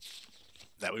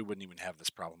that we wouldn't even have this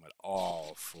problem at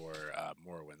all for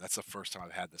Morrowind. That's the first time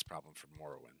I've had this problem for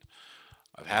Morrowind.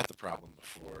 I've had the problem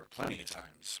before plenty of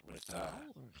times with Our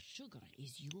sugar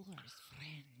is yours,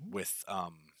 friend.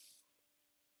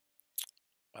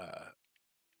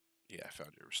 Yeah, I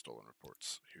found your stolen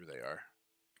reports. Here they are.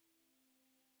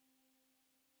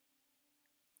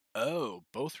 Oh,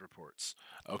 both reports.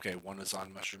 Okay, one is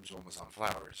on mushrooms, one was on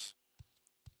flowers.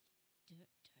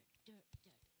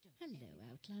 Hello,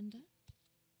 Outlander.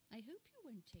 I hope you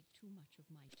won't take too much of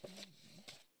my time.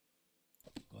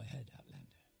 Go ahead,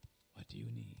 Outlander. What do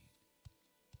you need?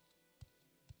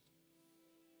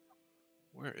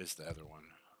 Where is the other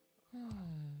one?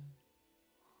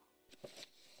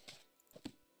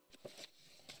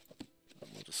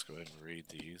 We'll just go ahead and read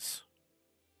these.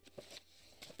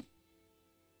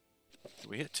 Did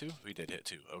we hit 2? We did hit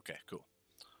 2. Okay, cool.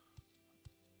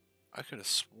 I could have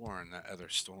sworn that other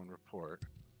stolen report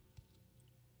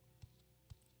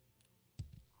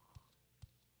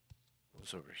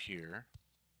was over here.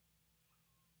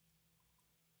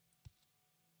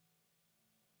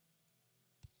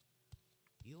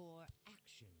 Your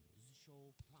actions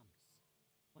show promise.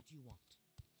 What do you want?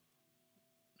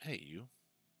 Hey, you.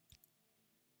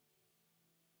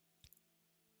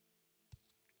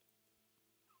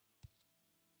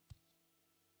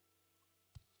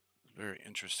 Very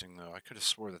interesting, though. I could have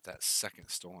swore that that second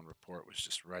stolen report was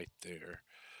just right there.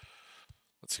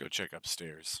 Let's go check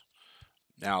upstairs.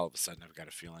 Now, all of a sudden, I've got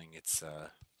a feeling it's,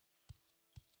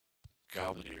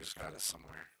 Galbadir's got us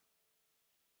somewhere.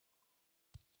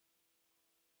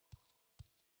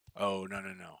 Oh,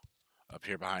 no. Up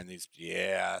here behind these.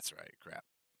 Yeah, that's right. Crap.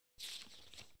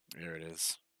 There it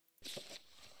is.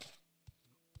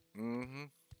 Mm-hmm.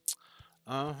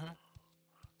 Uh-huh.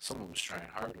 Someone was trying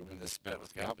hard to win this bet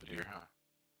with Galbadir, huh?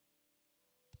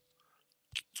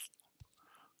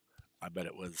 I bet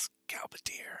it was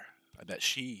Galbadir. I bet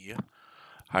she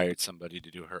hired somebody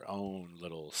to do her own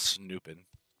little snooping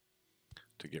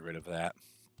to get rid of that.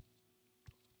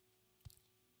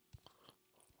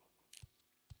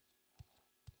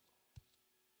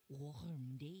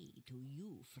 Warm day to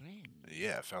you, friend.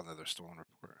 Yeah, I found another stolen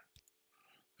report.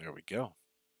 There we go.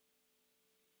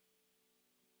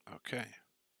 Okay.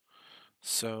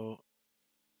 So,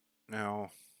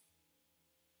 now,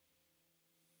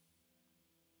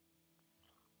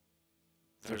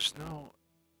 there's no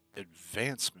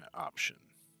advancement option.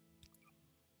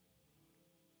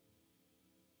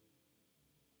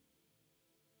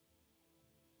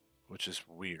 Which is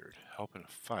weird. Help in a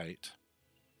fight.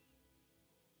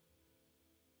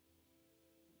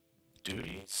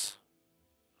 Duties.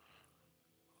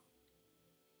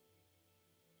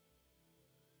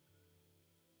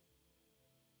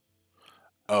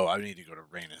 Oh, I need to go to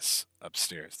Rhaenys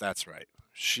upstairs. That's right.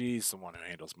 She's the one who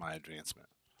handles my advancement.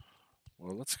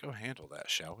 Well, let's go handle that,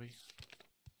 shall we?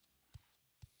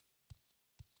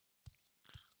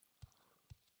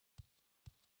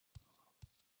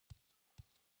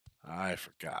 I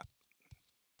forgot.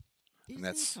 Is And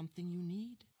there that's, something you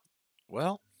need?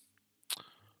 well,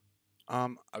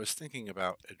 I was thinking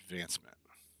about advancement.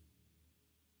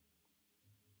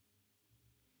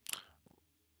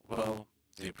 Well,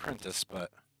 the apprentice,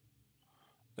 but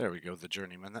there we go, the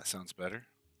journeyman. That sounds better.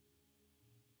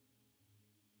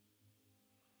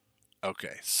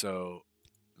 Okay, so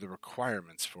the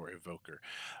requirements for evoker,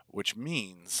 which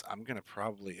means I'm gonna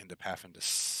probably end up having to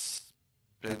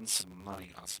spend some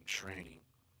money on some training.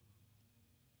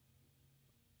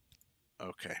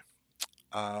 Okay.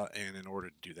 And in order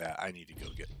to do that, I need to go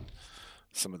get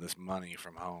some of this money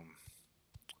from home.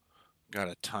 Got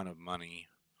a ton of money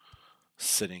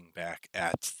sitting back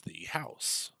at the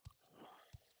house.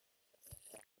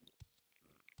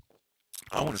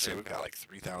 I want to say we've got like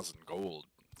 3,000 gold,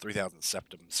 3,000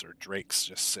 septims or drakes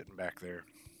just sitting back there.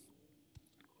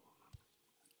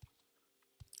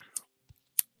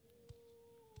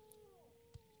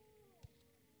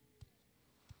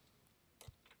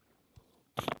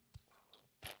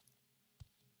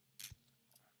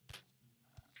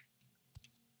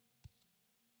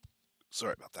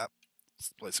 Sorry about that.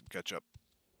 Let's play some catch up.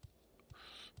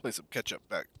 Play some catch up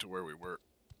back to where we were.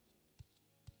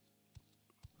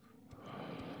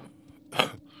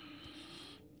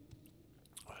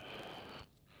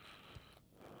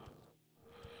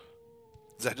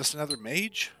 Is that just another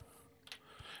mage?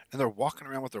 And they're walking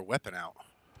around with their weapon out.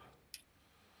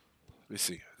 Let me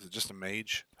see. Is it just a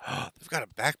mage? They've got a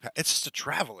backpack. It's just a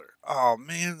traveler. Oh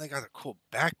man, they got a cool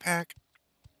backpack.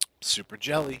 Super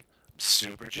jelly.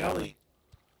 Super jelly.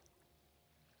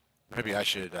 Maybe I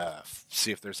should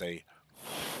see if there's a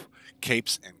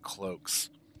capes and cloaks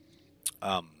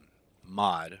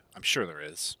mod. I'm sure there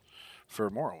is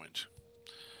for Morrowind.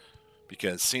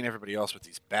 Because seeing everybody else with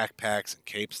these backpacks and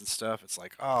capes and stuff, it's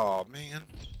like, oh man.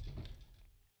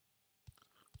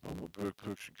 I want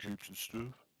backpacks and capes and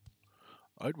stuff.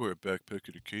 I'd wear a backpack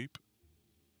and a cape.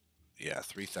 Yeah,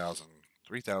 3,000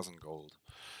 gold.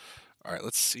 All right,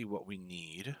 let's see what we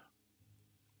need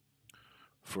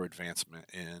for advancement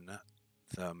in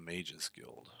the Mages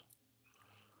Guild.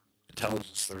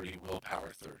 Intelligence 30,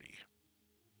 willpower 30.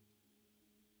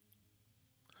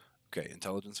 Okay,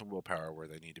 intelligence and willpower are where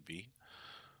they need to be.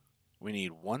 We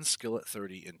need 1 skill at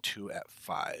 30 and 2 at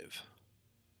 5.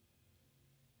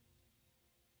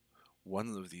 One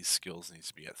of these skills needs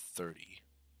to be at 30.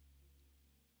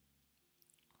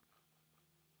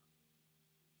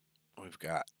 We've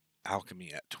got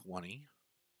alchemy at 20.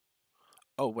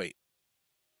 Oh, wait.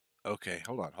 Okay,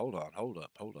 hold up.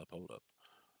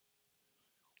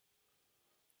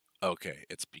 Okay,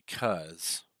 it's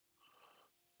because...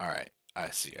 Alright, I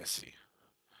see.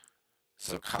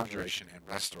 So conjuration and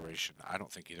restoration, I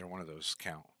don't think either one of those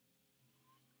count.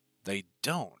 They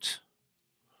don't.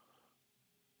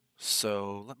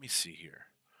 So let me see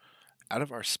here. Out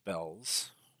of our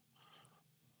spells,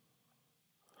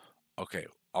 okay,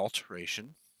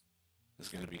 alteration is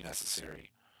going to be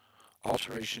necessary.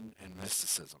 Alteration and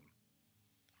mysticism.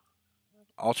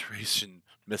 Alteration,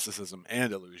 mysticism,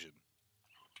 and illusion.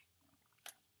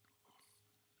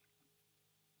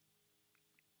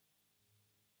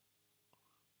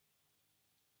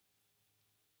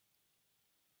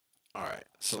 Alright,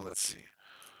 so let's see.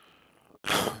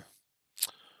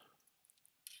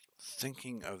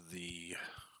 Thinking of the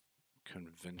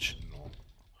conventional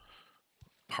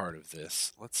part of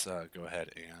this, let's go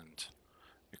ahead and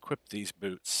equip these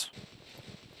boots.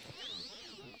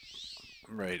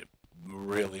 I'm ready to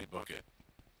really book it.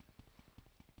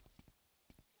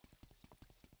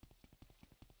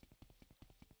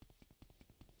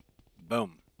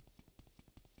 Boom.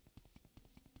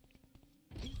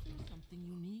 Is there something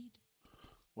you need?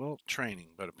 Well,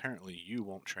 training, but apparently you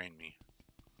won't train me.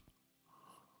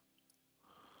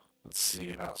 Let's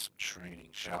see about some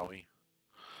training, shall we?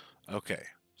 Okay,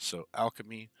 so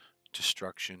alchemy,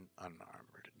 destruction,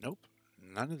 unarmored. Nope,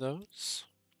 none of those.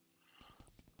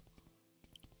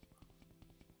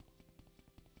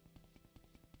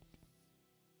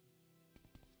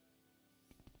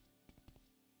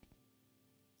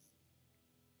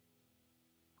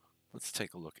 Let's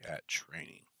take a look at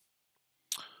training.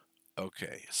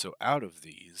 Okay, so out of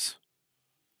these,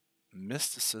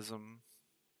 mysticism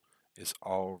is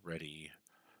already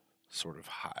sort of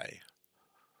high.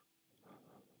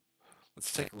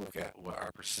 Let's take a look at what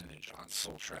our percentage on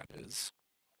Soul Trap is.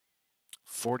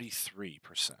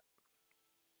 43%.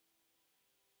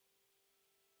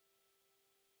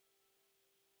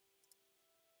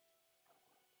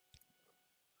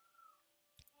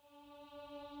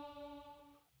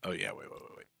 Oh yeah, wait.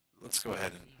 Let's go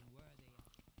ahead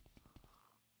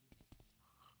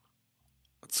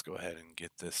and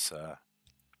get this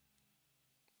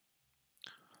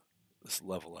this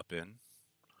level up in.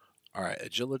 All right,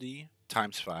 agility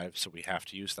times 5, so we have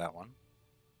to use that one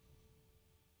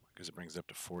because it brings it up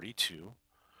to 42.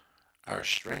 Our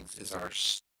strength is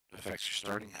affects your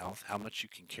starting health, how much you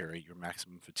can carry, your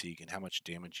maximum fatigue, and how much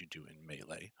damage you do in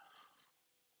melee.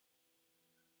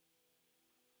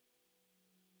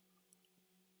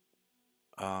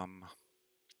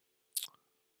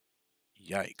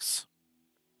 Yikes.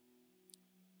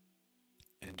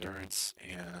 Endurance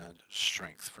and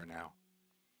strength for now.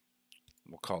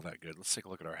 We'll call that good. Let's take a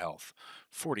look at our health.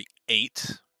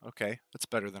 48. Okay, that's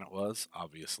better than it was,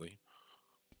 obviously.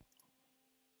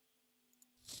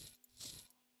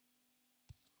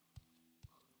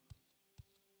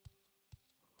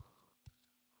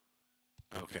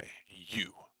 Okay,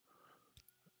 you.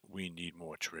 We need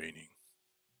more training.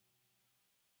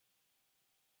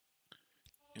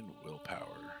 In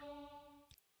willpower.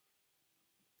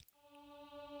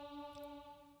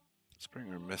 Let's bring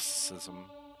our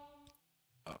mysticism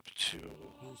up to...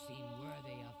 You seem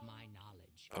worthy of my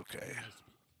knowledge. Okay. You may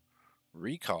speak.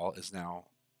 Recall is now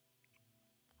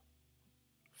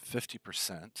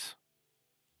 50%.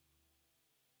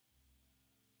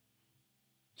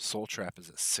 Soul Trap is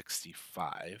at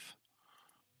 65.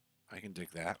 I can dig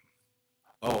that.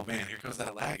 Oh man, here goes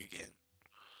that lag again.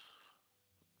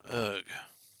 Ugh.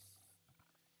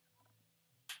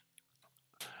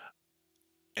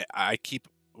 I keep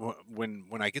when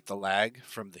I get the lag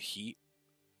from the heat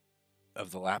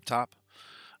of the laptop,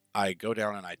 I go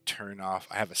down and I turn off.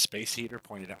 I have a space heater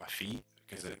pointed at my feet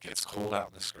because it gets cold out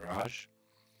in this garage.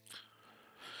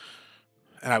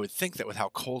 And I would think that with how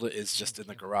cold it is just in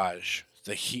the garage,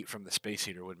 the heat from the space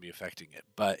heater wouldn't be affecting it.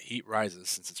 But heat rises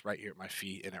since it's right here at my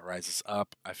feet and it rises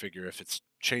up. I figure if it's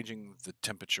changing the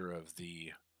temperature of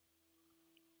the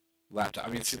laptop,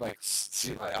 I mean, see, like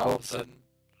all of a sudden,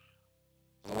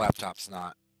 the laptop's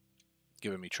not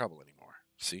giving me trouble anymore.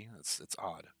 See, it's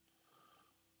odd.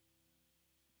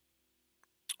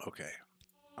 Okay,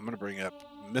 I'm gonna bring up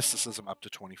mysticism up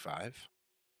to 25.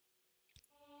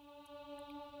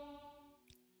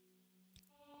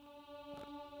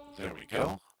 There we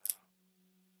go.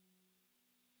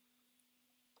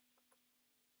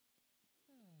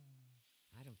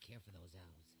 I don't care for those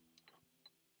elves.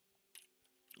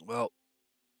 Well,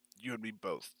 you and me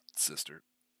both, sister.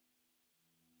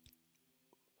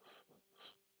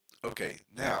 Okay,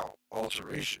 now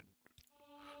alteration.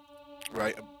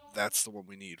 Right, that's the one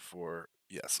we need for...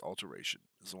 Yes, alteration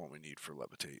is the one we need for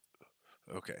levitate.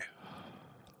 Okay.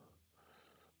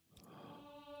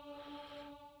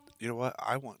 You know what?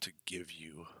 I want to give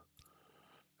you...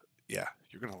 Yeah,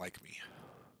 you're gonna like me.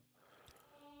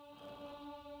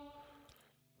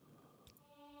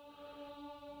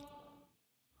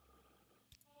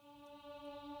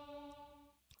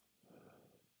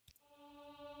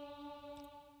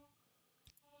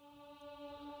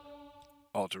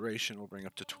 Alteration will bring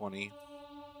up to 20.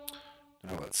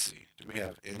 Now let's see. Do we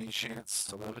have any chance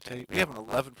to levitate? We have an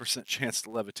 11% chance to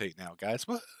levitate now, guys.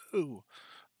 Woohoo!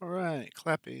 All right,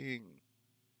 clapping.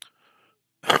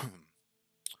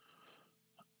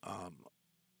 um,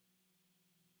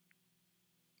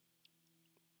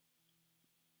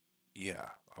 yeah.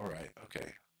 All right.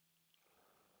 Okay.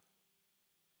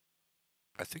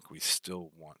 I think we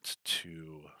still want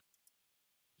to.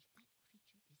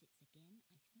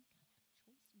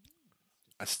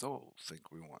 I still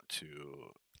think we want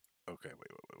to. Okay.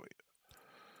 Wait.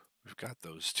 We've got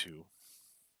those two.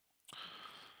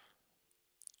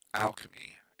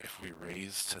 Alchemy. If we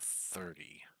raise to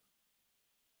 30.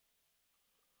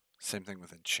 Same thing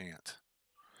with enchant.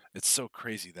 It's so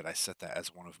crazy that I set that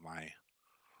as one of my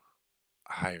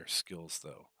higher skills,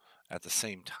 though. At the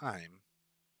same time,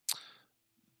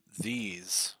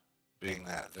 these, being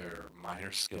that they're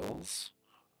minor skills,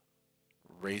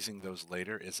 raising those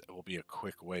later will be a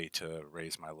quick way to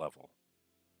raise my level.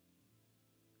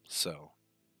 So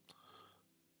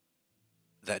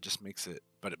that just makes it,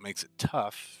 but it makes it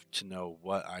tough to know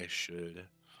what I should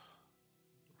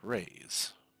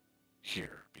raise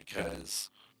here, because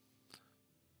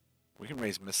we can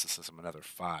raise mysticism another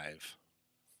 5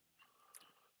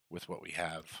 with what we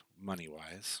have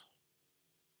money-wise.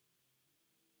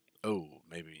 Oh,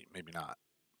 maybe not.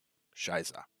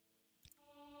 Shiza.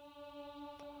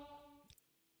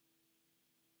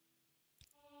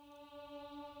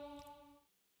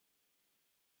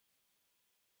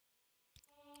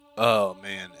 Oh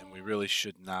man, and we really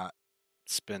should not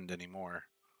spend any more.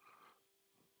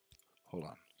 Hold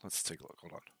on, let's take a look.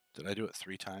 Hold on. Did I do it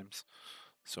 3 times?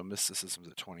 So mysticism's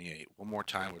at 28. One more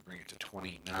time would bring it to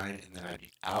 29, and then I'd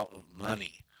be out of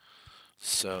money.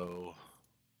 So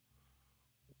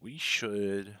we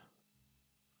should.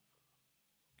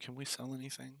 Can we sell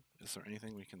anything? Is there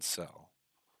anything we can sell?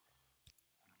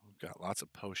 We've got lots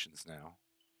of potions now.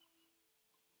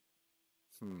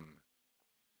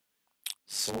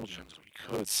 Soul gems we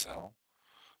could sell,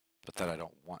 but that I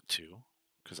don't want to,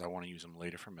 because I want to use them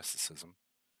later for mysticism.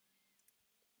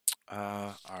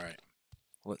 Alright.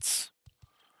 Let's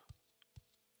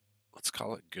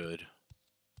call it good.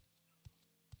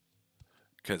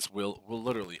 Because we'll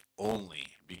literally only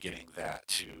be getting that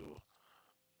to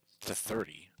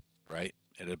 30, right?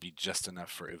 It'll be just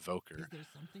enough for Evoker. Is there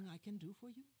something I can do for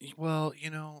you? Well,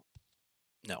 no.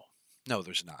 No,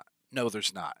 there's not. No,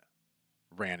 there's not.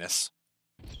 Rannis.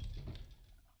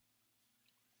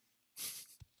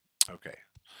 Okay.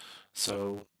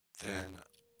 So then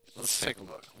let's take a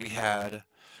look. We had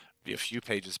be a few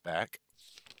pages back.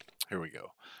 Here we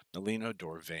go. Nalino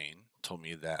Dorvain told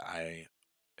me that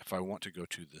if I want to go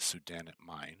to the Sudanite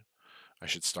mine, I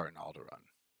should start in Alderaan.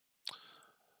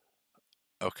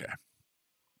 Okay.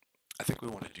 I think we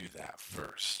want to do that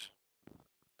first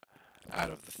out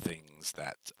of the things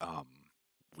that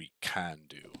we can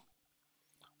do.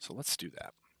 So let's do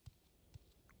that.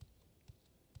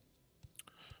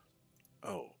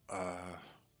 Oh,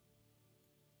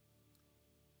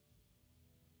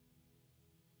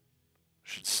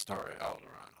 should start at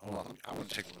Alderaan. Hold on, I want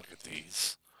to take a look at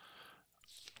these.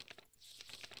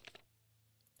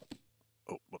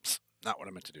 Oh, whoops. Not what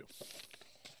I meant to do.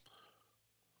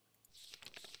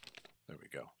 There we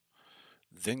go.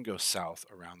 Then go south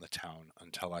around the town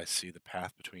until I see the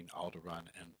path between Alderaan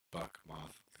and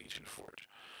Buckmoth Legion Fort.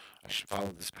 I should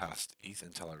follow this path east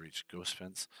until I reach Ghost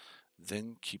Fence,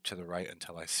 then keep to the right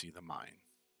until I see the mine.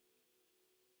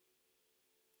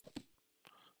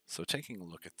 So taking a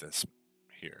look at this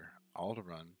here,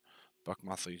 Alderaan,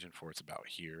 Buckmoth Legion Fort's about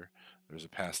here. There's a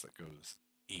pass that goes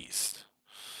east.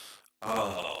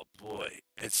 Oh boy,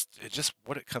 it's just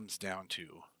what it comes down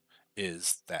to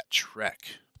is that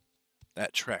trek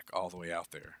all the way out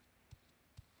there.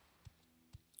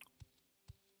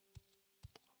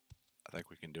 I think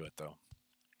we can do it though.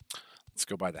 Let's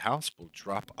go by the house. We'll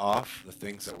drop off the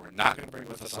things that we're not going to bring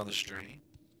with us on this journey,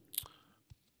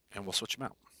 and we'll switch them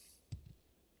out.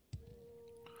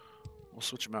 We'll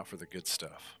switch them out for the good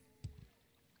stuff.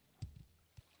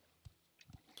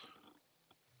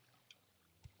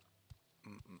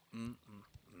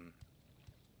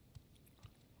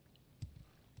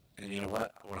 And you know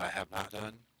what? What I have not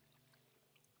done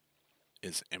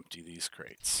is empty these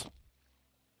crates.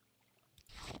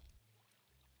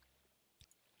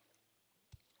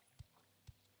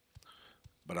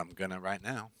 But I'm gonna right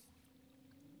now.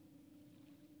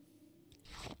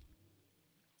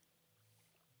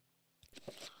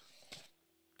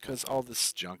 Because all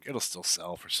this junk, it'll still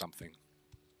sell for something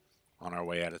on our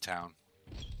way out of town.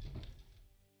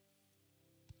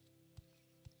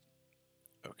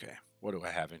 Okay, what do I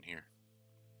have in here?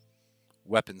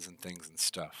 Weapons and things and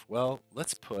stuff. Well,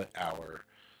 let's put our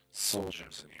soul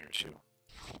gems in here too.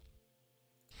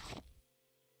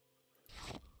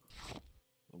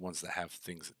 The ones that have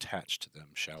things attached to them,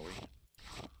 shall we?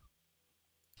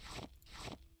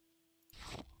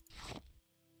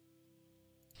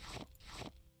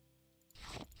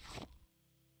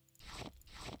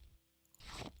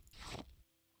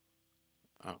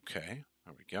 Okay,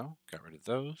 there we go. Got rid of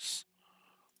those.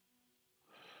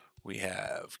 We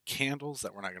have candles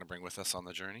that we're not going to bring with us on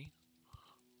the journey.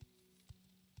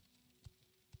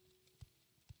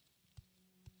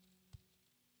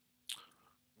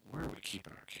 Where are we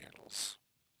keeping our candles?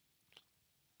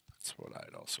 That's what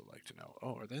I'd also like to know.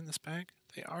 Oh, are they in this bag?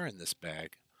 They are in this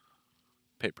bag.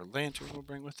 Paper lantern we'll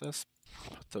bring with us.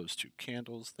 Put those 2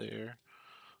 candles there.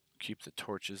 Keep the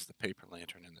torches, the paper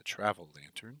lantern, and the travel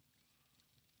lantern.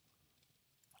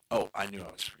 Oh, I knew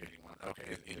I was forgetting one.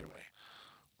 Okay, either way.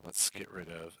 Let's get rid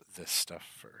of this stuff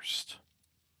first.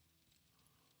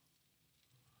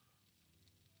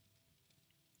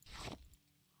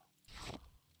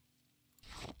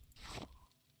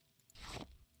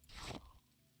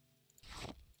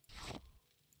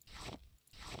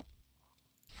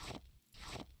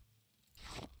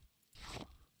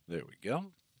 There we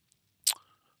go.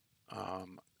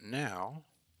 Now,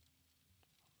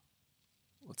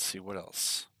 let's see what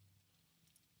else.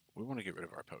 We want to get rid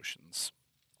of our potions.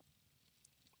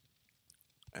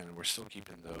 And we're still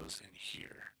keeping those in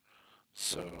here.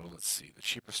 So let's see. The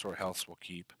cheap restore health we'll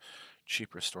keep.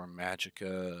 Cheap restore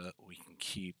magicka, we can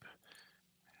keep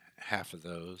half of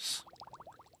those.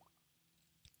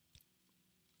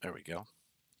 There we go.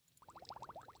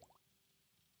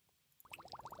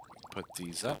 Put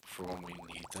these up for when we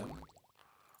need them.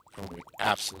 For when we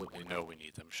absolutely know we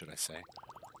need them, should I say.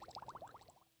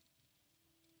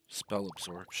 Spell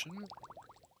absorption.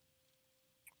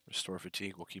 Restore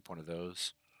fatigue, we'll keep one of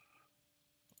those.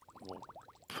 We'll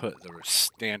put the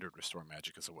standard restore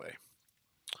magickas away.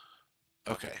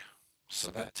 Okay, so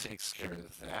that takes care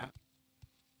of that.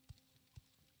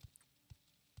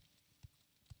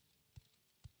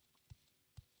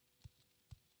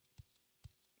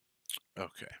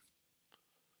 Okay.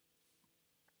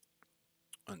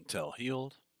 Until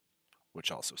healed, which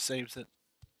also saves it.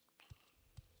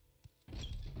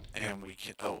 And we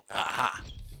can, oh, aha!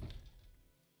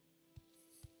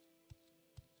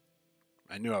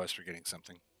 I knew I was forgetting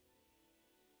something.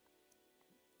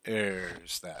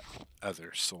 There's that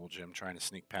other soul gem trying to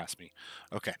sneak past me.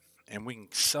 Okay, and we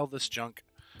can sell this junk,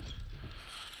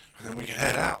 and then we can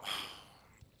head out.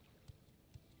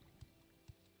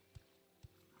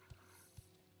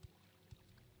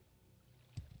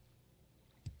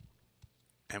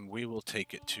 And we will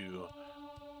take it to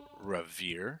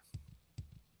Revere,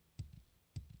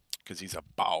 because he's a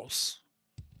boss.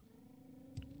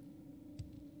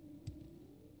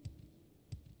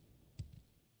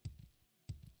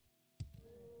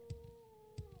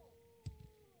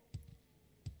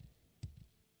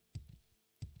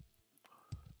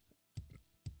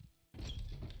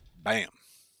 Bam.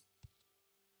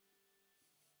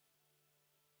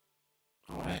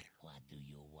 Alright. What do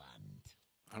you want?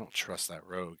 I don't trust that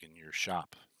rogue in your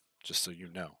shop, just so you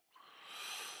know.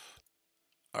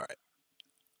 Alright.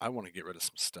 I want to get rid of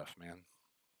some stuff, man.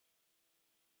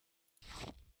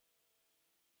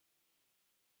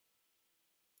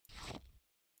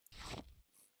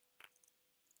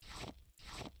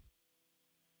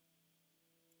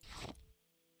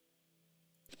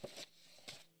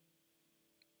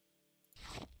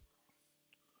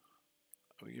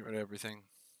 We get rid of everything?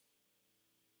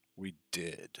 We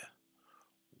did.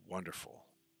 Wonderful.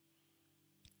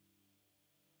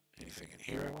 Anything in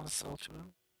here I want to sell to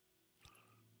him?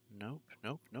 Nope,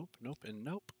 nope, nope, nope, and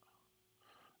nope.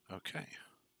 Okay.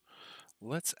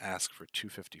 Let's ask for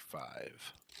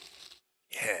 255.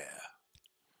 Yeah.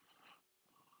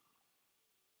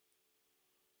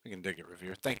 We can dig it,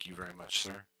 Revere. Thank you very much,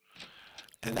 sir.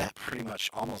 And that pretty much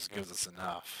almost gives us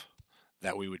enough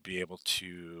that we would be able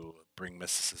to bring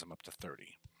mysticism up to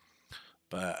 30.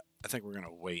 But I think we're going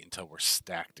to wait until we're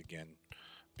stacked again,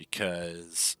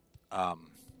 because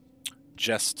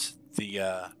just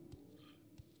the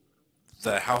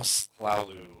House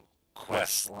Lalu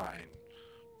quest line,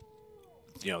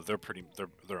 you know,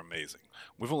 they're amazing.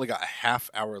 We've only got a half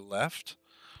hour left.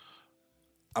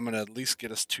 I'm going to at least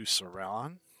get us to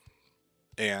Sera,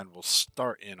 and we'll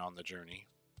start in on the journey.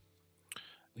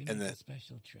 We And make then- a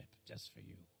special trip just for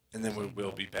you. And then we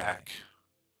will be back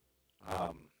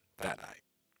that night.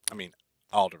 I mean,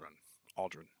 Aldrin.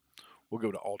 We'll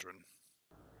go to Aldrin.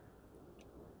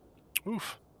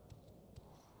 Oof.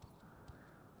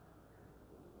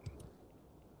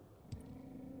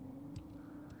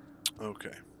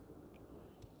 Okay.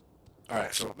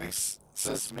 Alright, so it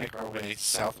says to make our way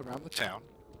south around the town.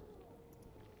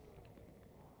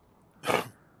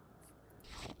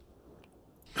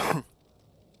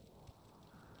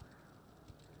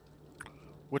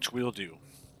 Which we'll do.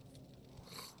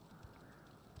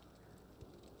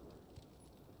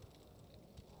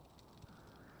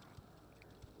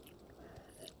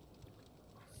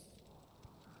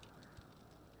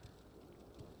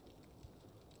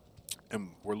 And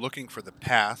we're looking for the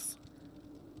path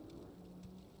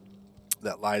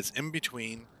that lies in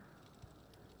between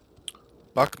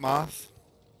Buckmoth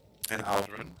and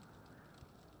Aldrin.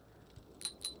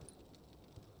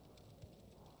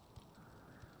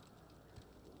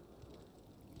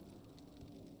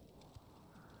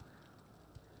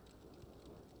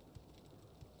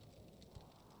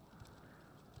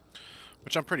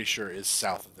 which I'm pretty sure is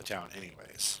south of the town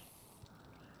anyways.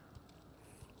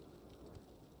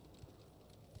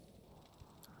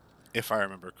 If I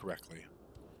remember correctly.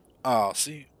 Oh,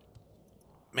 see?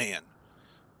 Man,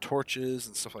 torches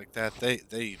and stuff like that,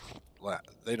 they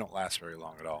don't last very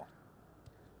long at all.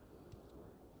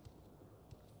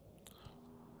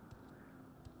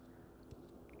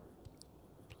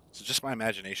 So just my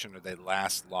imagination, or they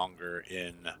last longer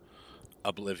in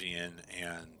Oblivion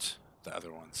and the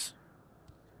other ones.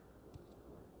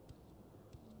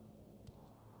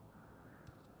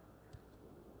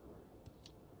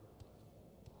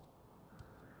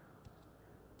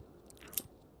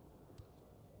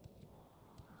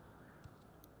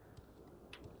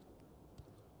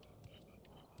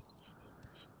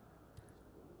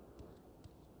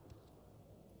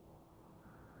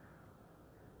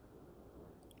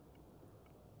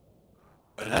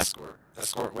 An escort?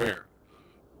 Escort where?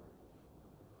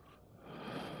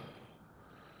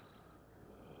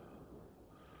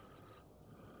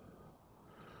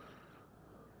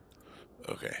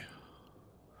 Okay.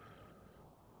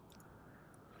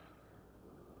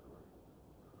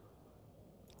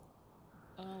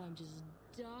 Oh, I'm just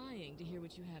dying to hear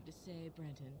what you have to say,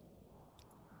 Brenton.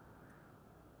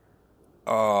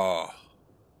 Oh.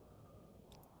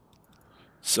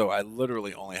 So I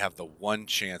literally only have the one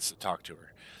chance to talk to her.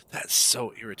 That's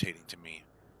so irritating to me.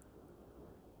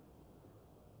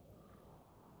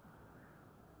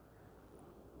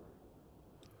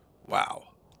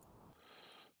 Wow.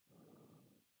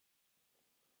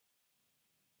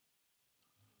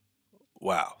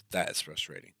 Wow, that is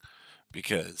frustrating.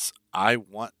 Because I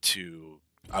want to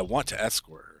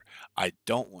escort her. I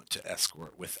don't want to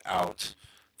escort without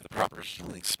the proper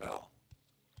healing spell.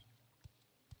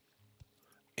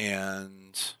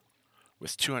 And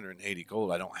with 280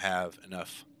 gold, I don't have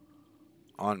enough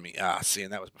on me. Ah, see,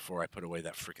 and that was before I put away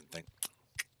that freaking thing.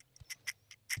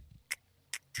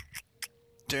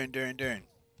 Darn.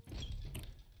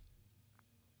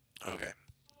 Okay.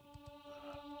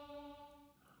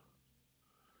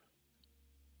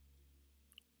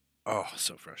 Oh,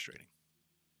 so frustrating.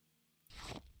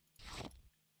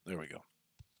 There we go.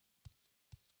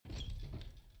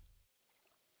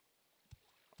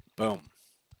 Boom.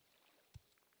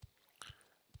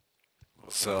 We'll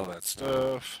sell that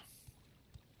stuff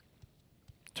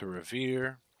to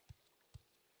Revere.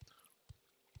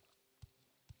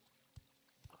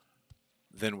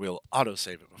 Then we'll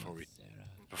autosave it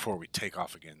before we take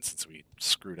off again, since we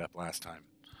screwed up last time.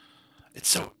 It's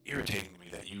so irritating to me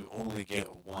that you only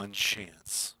get one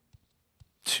chance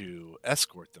to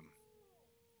escort them.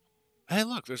 Hey,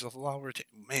 look, there's a flower.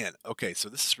 Man, okay, so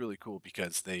this is really cool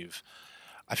because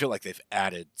I feel like they've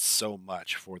added so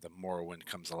much for the Morrowind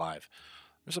Comes Alive.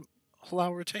 There's a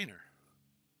Halal retainer.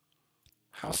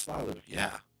 House Lalu,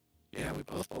 yeah. Yeah, we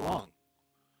both belong.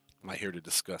 I'm not here to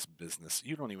discuss business.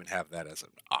 You don't even have that as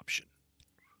an option,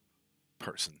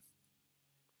 person.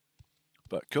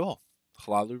 But cool.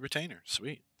 Halalu retainer.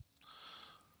 Sweet.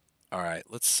 Alright,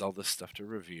 let's sell this stuff to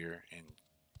Revere and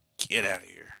get out of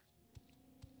here.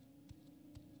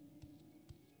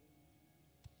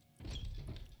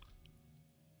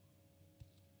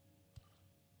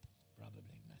 Probably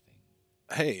nothing.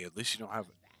 Hey, at least you don't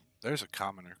have... There's a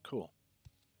commoner. Cool.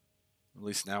 At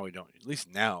least now we don't... At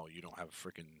least now you don't have a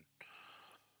freaking...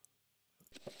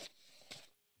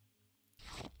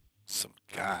 Some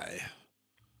guy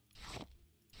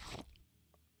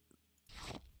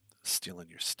stealing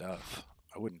your stuff.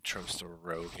 I wouldn't trust a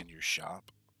rogue in your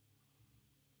shop.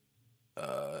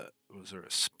 Was there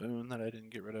a spoon that I didn't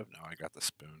get rid of? No, I got the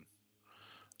spoon.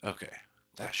 Okay,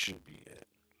 that should be it.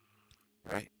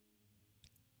 Right?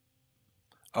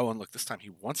 Oh, and look, this time he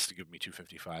wants to give me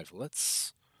 255.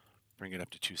 Let's bring it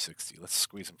up to 260. Let's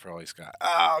squeeze him for all he's got.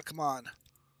 Oh, come on.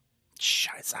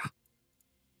 Scheiße.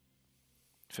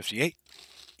 58?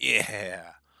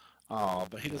 Yeah. Oh,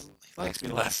 but he likes me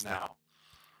less now.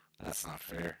 That's not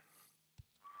fair.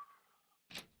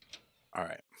 All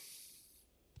right.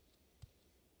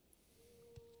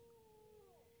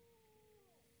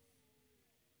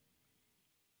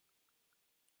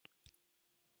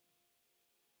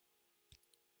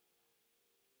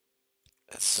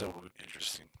 That's so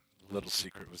interesting. Little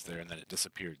secret was there and then it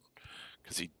disappeared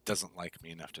because he doesn't like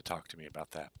me enough to talk to me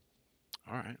about that.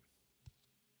 All right.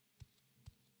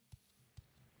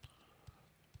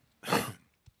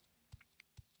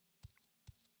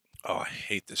 Oh, I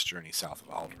hate this journey south of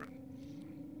Aldrin.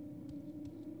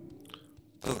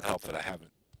 Doesn't help that I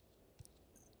haven't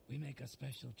We make a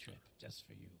special trip just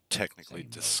for you. technically Same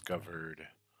road, discovered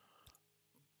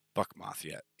Buckmoth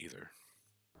yet either.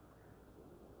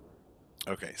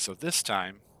 Okay, so this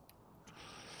time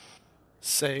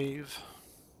Save.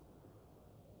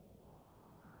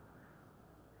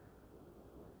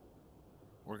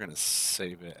 We're going to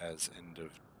save it as end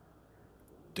of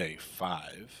day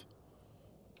 5.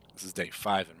 This is day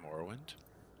 5 in Morrowind.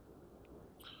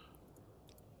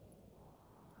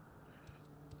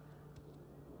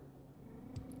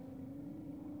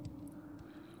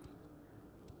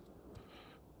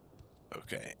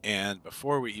 Okay, and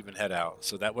before we even head out,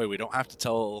 so that way we don't have to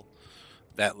tell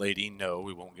that lady no,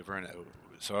 we won't give her a no,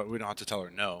 so we don't have to tell her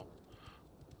no.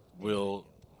 We'll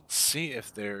see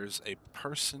if there's a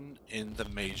person in the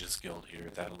Mages Guild here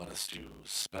that'll let us do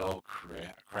spell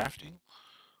crafting.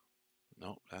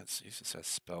 Nope, he just has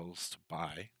spells to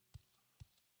buy.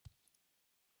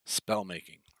 Spell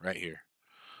making, right here.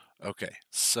 Okay,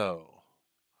 so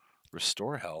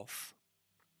restore health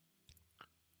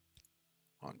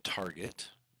on target,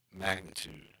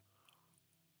 magnitude.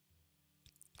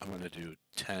 I'm going to do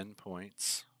 10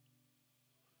 points,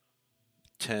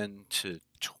 10 to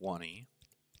 20,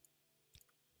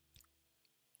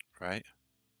 right?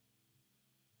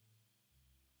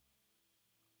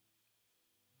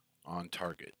 On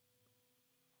target.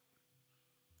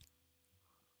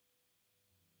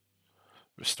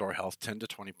 Restore health 10 to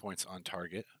 20 points on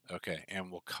target. Okay,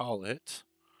 and we'll call it,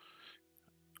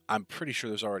 I'm pretty sure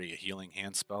there's already a healing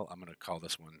hand spell. I'm going to call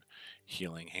this one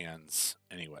healing hands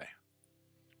anyway.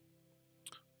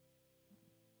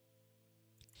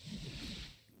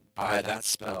 Buy that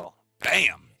spell.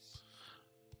 Bam!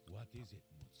 What is it,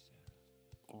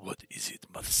 Sera? What is it,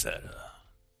 Sera?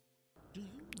 Do you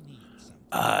need something?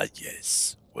 Ah,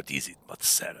 yes. What is it,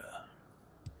 Sera?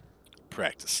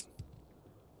 Practice.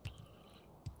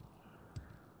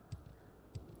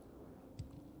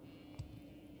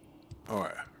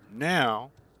 Alright,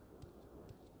 now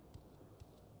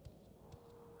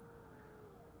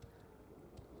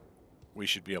we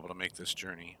should be able to make this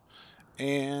journey.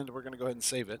 And we're going to go ahead and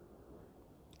save it.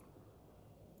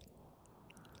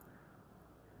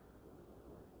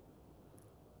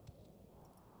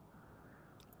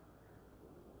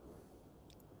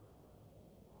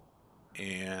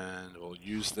 And we'll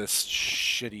use this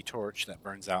shitty torch that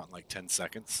burns out in like 10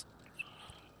 seconds.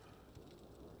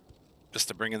 Just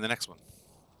to bring in the next one.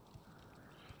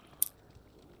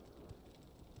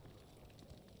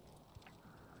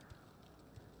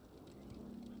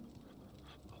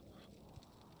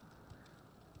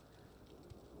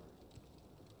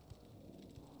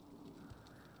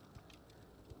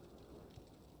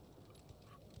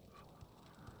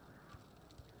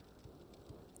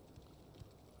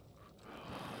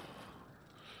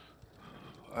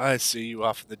 I see you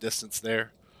off in the distance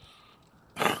there.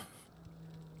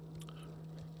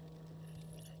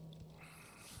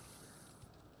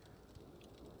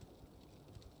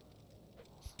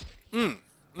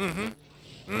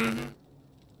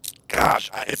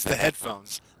 Gosh, it's the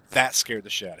headphones. That scared the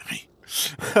shit out of me.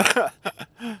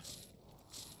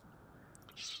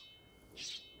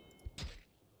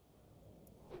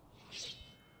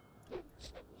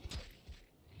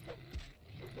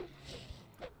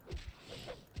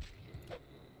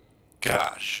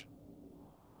 Gosh.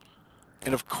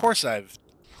 And of course I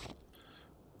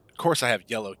have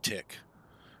yellow tick,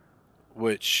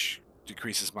 which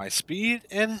decreases my speed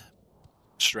and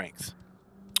strength,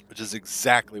 which is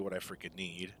exactly what I freaking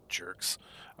need, jerks.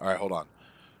 All right, hold on.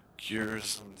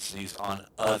 Cures disease on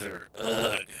other.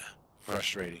 Ugh.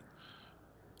 Frustrating.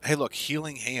 Hey, look,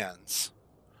 healing hands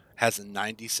has a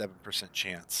 97%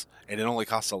 chance, and it only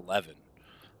costs 11.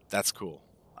 That's cool.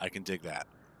 I can dig that.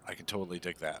 I can totally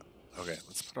dig that. Okay,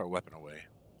 let's put our weapon away.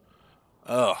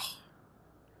 Ugh.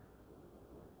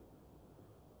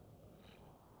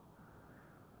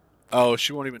 Oh,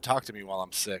 she won't even talk to me while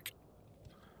I'm sick.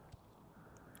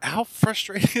 How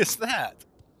frustrating is that?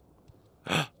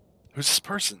 Who's this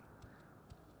person?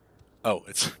 Oh,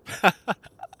 it's...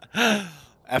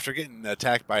 After getting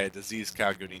attacked by a diseased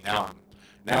cow goody, now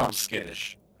I'm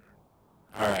skittish.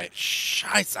 Alright,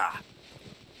 Scheisse! I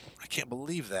can't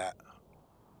believe that.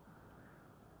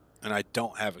 And I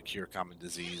don't have a cure common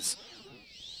disease.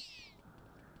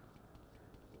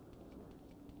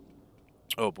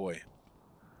 Oh boy.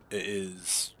 It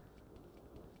is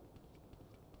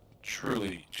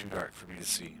truly too dark for me to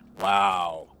see.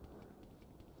 Wow.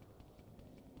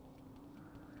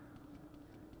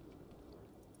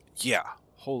 Yeah,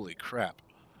 holy crap.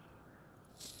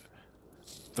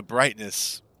 The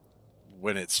brightness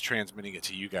when it's transmitting it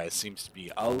to you guys seems to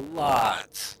be a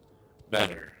lot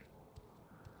better.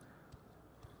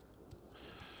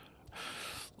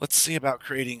 Let's see about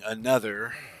creating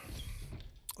another.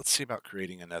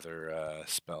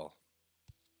 Spell.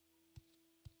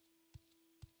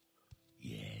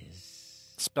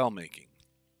 Yes. Spell making.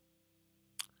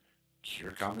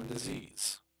 Cure common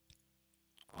disease.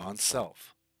 On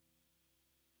self.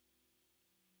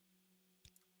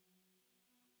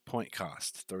 Point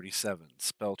cost 37.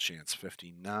 Spell chance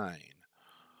 59.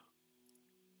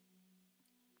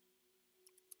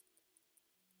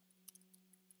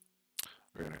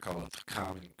 We're going to call it the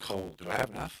common cold. Do I have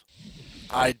enough?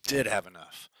 I did have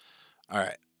enough.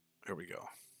 Alright, here we go.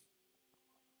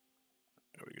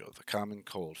 There we go. The common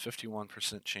cold.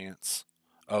 51% chance.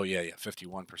 Oh, yeah,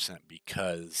 51%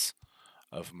 because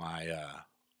of my,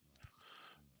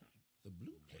 The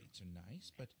blue plates are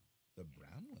nice, but the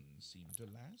brown ones seem to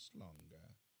last longer.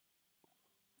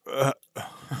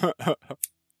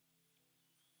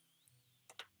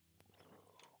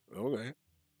 Okay.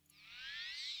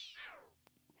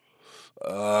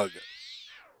 Ugh.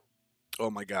 Oh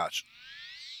my gosh.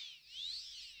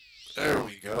 There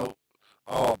we go.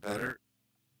 All better.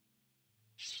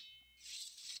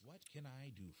 What can I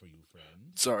do for you,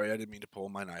 friend? Sorry, I didn't mean to pull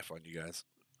my knife on you guys.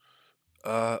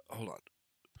 Hold on.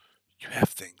 You have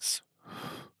things.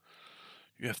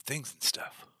 You have things and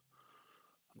stuff.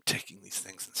 I'm taking these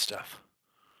things and stuff.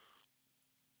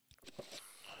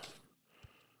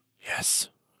 Yes.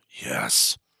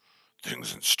 Yes.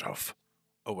 Things and stuff.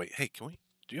 Oh, wait. Hey, can we...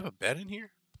 Do you have a bed in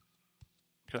here?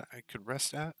 I could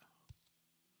rest at?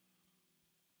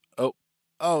 Oh.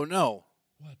 Oh, no.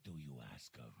 What do you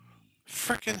ask of me?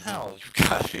 Frickin' hell. You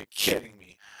gotta be kidding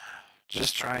me.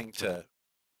 Just trying to...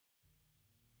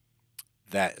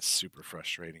 That is super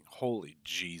frustrating. Holy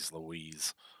jeez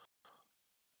Louise.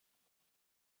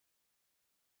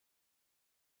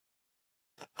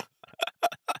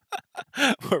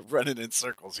 We're running in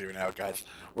circles here now, guys.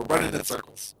 We're running in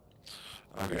circles.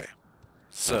 Okay.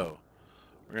 So,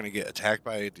 we're going to get attacked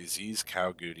by a diseased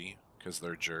cow goody because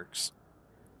they're jerks.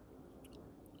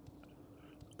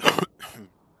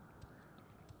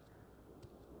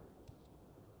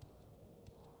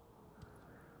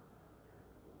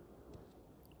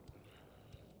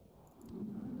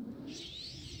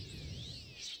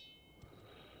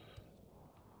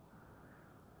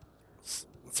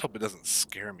 Let's hope it doesn't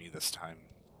scare me this time,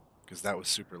 because that was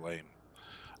super lame.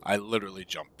 I literally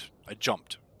jumped. I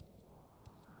jumped.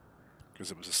 Because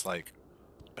it was just like,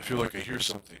 I feel like I hear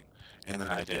something. And then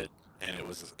I did. And it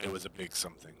was a big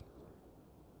something.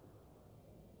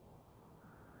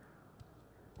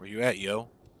 Where you at, yo?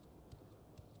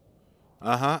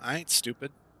 Uh-huh, I ain't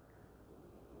stupid.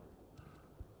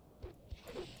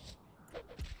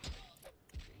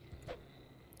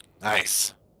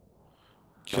 Nice.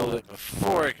 Killed it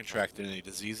before I contracted any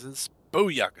diseases.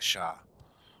 Booyakasha.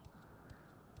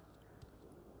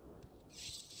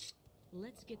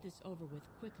 Let's get this over with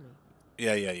quickly.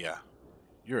 Yeah.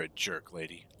 You're a jerk,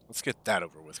 lady. Let's get that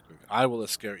over with quick. I will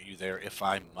escort you there if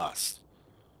I must.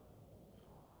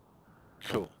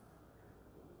 Cool.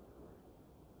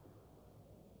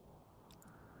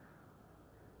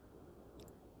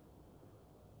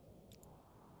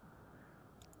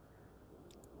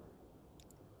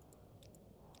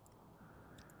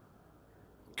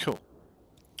 Cool.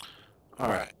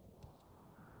 Alright.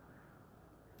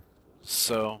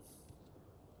 So...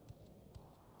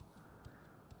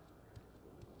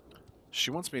 She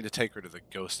wants me to take her to the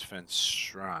Ghost Fence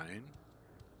Shrine.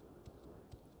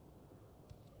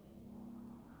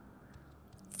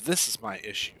 This is my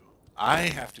issue. I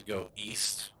have to go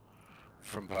east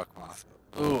from Buckmoth.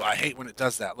 Ooh, I hate when it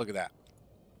does that. Look at that.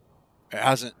 It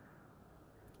hasn't...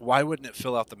 Why wouldn't it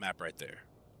fill out the map right there?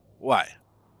 Why?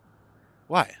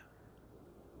 Why?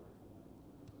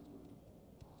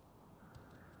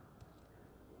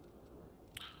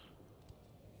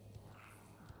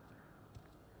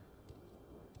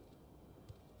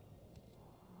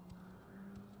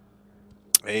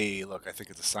 Hey, look, I think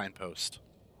it's a signpost.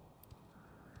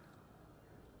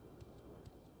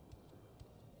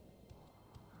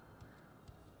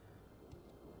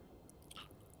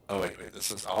 Oh, wait, this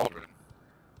is Aldrin.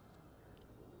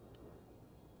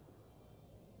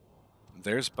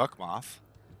 There's Buckmoth.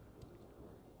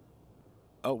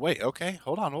 Oh, wait, okay,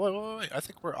 hold on, wait. I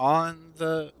think we're on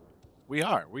the... We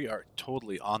are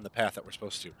totally on the path that we're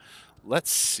supposed to.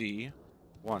 Let's see,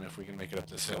 1, if we can make it up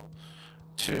this hill.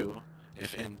 2,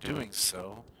 if in doing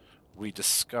so, we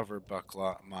discover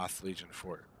Buckmoth Legion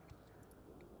Fort.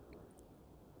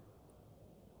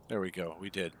 There we go, we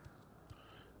did.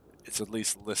 It's at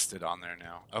least listed on there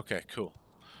now. Okay, cool.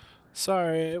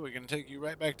 Sorry, we're going to take you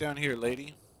right back down here,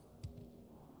 lady.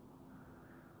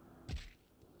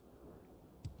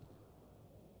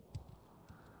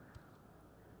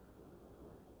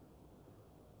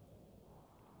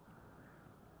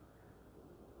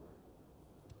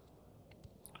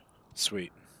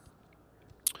 Sweet.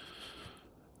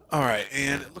 Alright,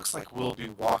 and it looks like we'll be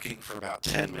walking for about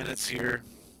 10 minutes here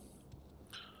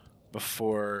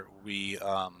before we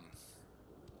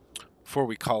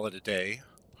call it a day.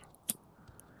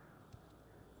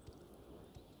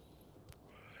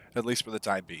 At least for the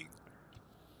time being.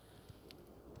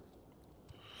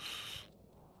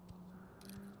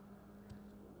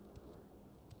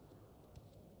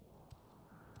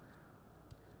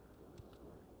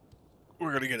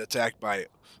 We're going to get attacked by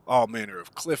all manner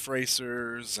of cliff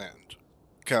racers and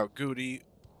Kalgoody,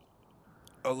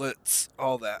 Alits,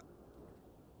 all that.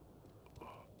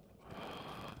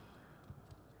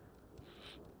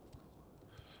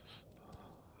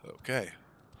 Okay.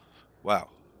 Wow.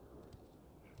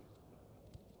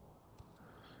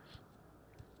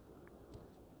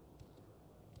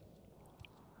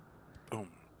 Boom,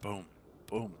 boom,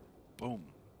 boom, boom,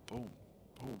 boom,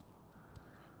 boom.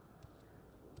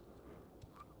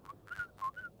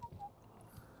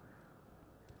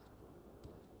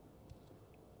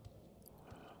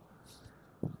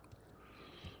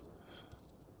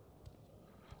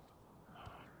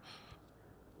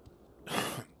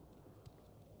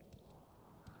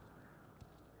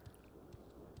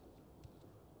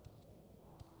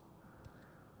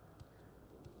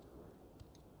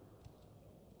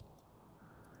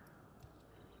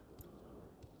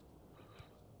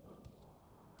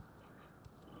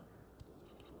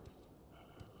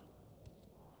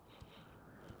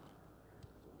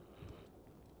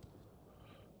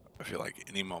 I feel like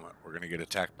any moment we're going to get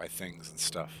attacked by things and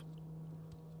stuff.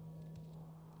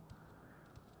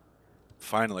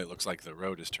 Finally, it looks like the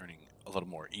road is turning a little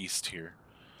more east here.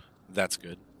 That's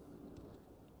good.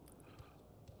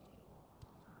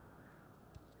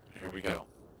 Here we go.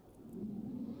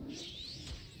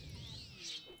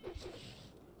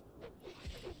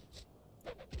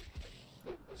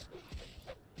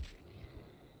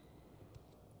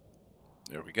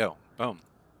 There we go. Boom.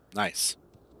 Nice.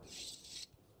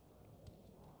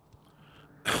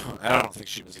 I don't think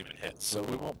she was even hit, so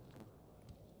we won't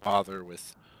bother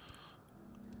with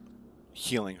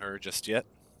healing her just yet,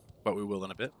 but we will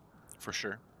in a bit, for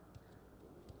sure.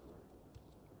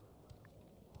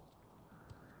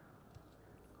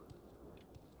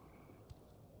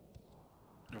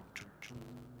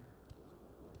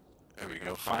 There we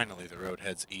go. Finally, the road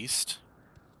heads east.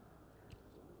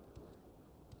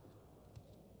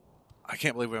 I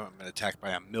can't believe we haven't been attacked by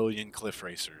a million cliff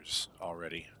racers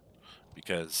already,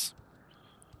 because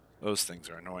those things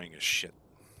are annoying as shit.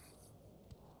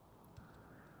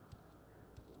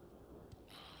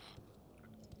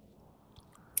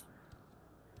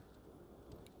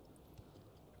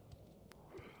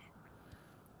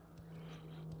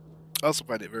 I also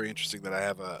find it very interesting that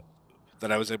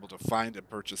I was able to find and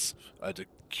purchase to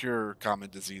cure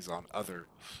common disease on other,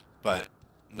 but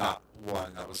not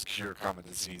one that was cure common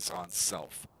disease on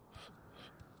self.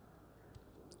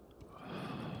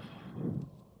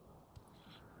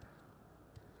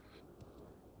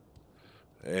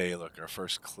 Hey, look, our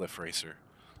first cliff racer.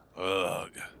 Ugh.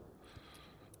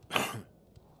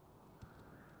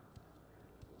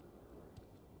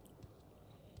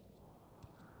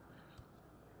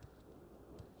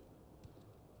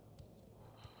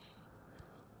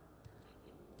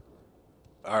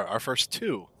 Our first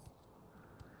two.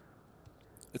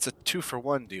 It's a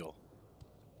 2-for-1 deal.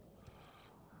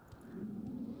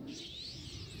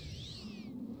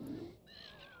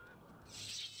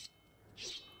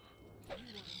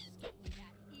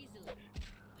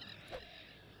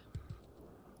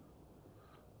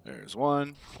 There's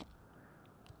one.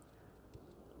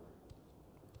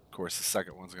 Of course, the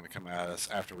second one's going to come at us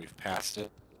after we've passed it,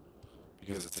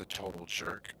 because it's a total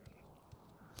jerk.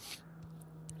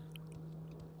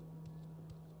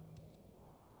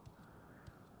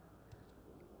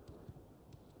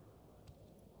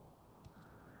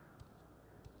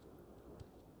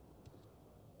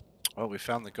 Well, we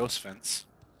found the ghost fence.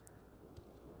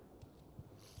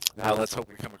 Now let's hope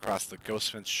we come across the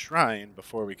ghost fence shrine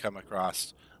before we come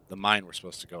across the mine we're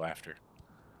supposed to go after.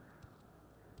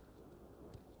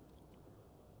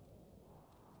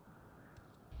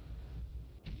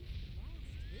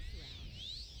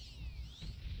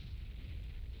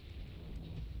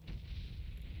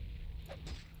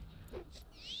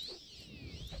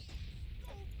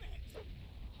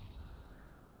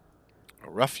 A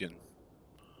ruffian.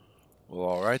 Well,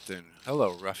 alright then.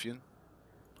 Hello, ruffian.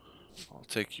 I'll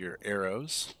take your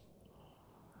arrows.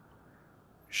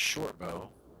 Short bow.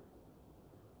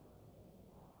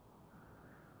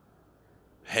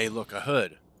 Hey, look, a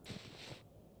hood.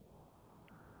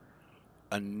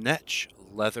 A netch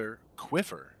leather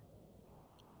quiver.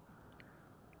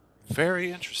 Very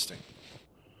interesting.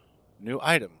 New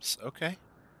items. Okay.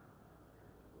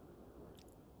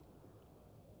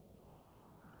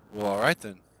 Well, all right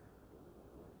then.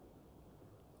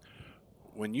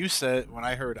 When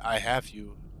I heard "I have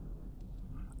you,"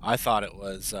 I thought it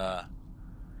was our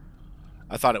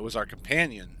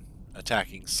companion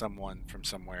attacking someone from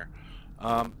somewhere.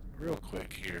 Real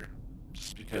quick here,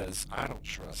 just because I don't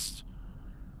trust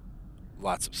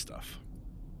lots of stuff.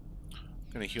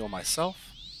 I'm gonna heal myself,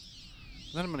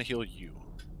 then I'm gonna heal you.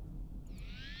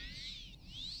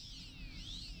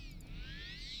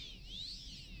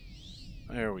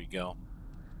 There we go.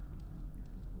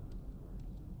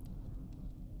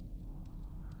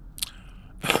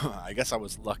 I guess I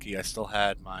was lucky. I still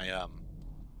had my I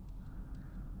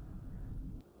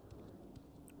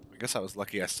guess I was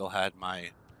lucky. I still had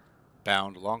my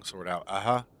bound longsword out.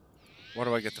 Why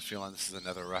do I get the feeling this is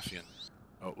another ruffian?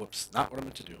 Oh, whoops! Not what I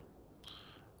meant to do.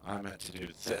 I meant to do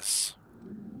this.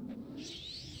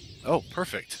 Oh,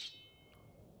 perfect.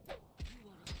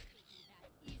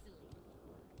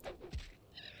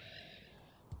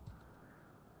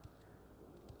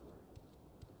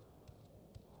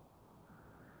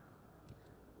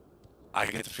 I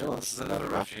get the feeling this is another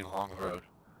ruffian along the road.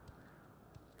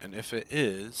 And if it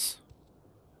is,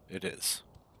 it is.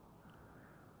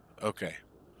 Okay.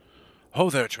 Ho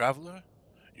there, traveler.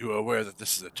 You are aware that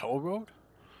this is a toll road?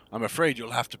 I'm afraid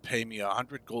you'll have to pay me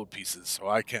 100 gold pieces, so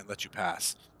I can't let you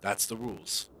pass. That's the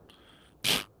rules.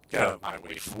 Pfft, get out of my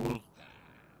way, fool.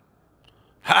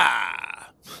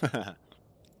 Ha!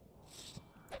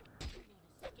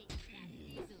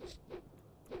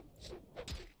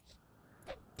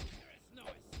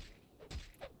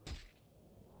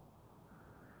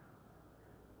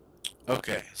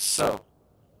 Okay, so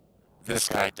this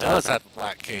guy does have a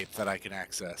black cape that I can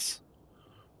access.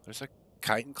 There's a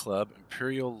chitin club,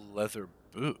 imperial leather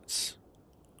boots.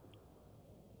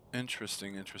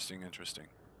 Interesting, interesting, interesting.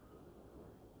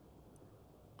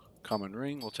 Common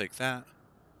ring, we'll take that.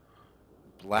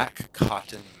 Black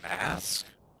cotton mask?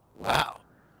 Wow.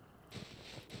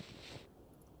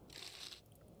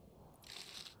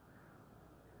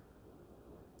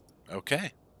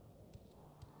 Okay.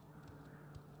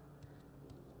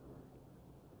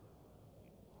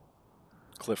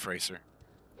 Cliff Racer.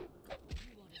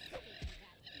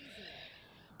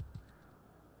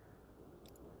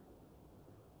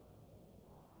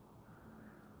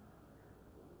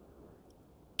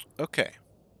 Okay.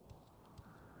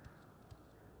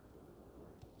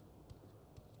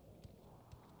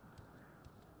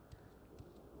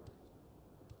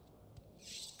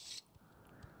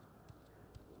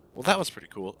 Well, that was pretty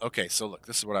cool. Okay, so look,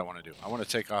 this is what I want to do. I want to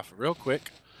take off real quick.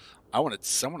 I want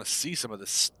to see some of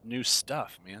this new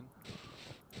stuff, man.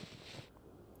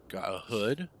 Got a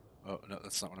hood. Oh, no,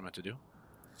 that's not what I meant to do.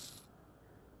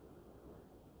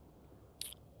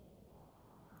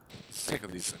 Let's take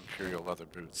these imperial leather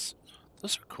boots.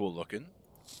 Those are cool looking.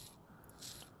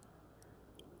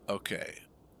 Okay.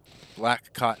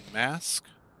 Black cotton mask.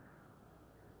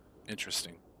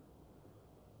 Interesting.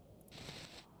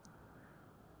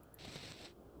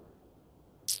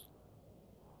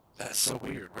 That's so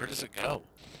weird. Where does it go?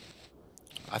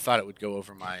 I thought it would go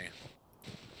over my...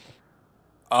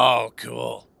 Oh,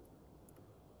 cool.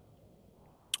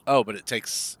 Oh, but it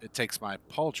takes my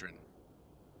pauldron.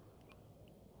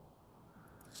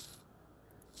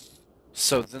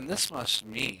 So then this must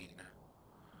mean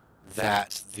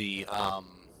that the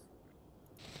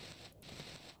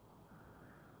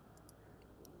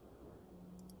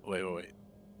wait.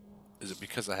 Is it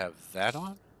because I have that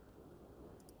on?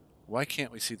 Why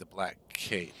can't we see the black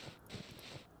cape?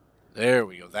 There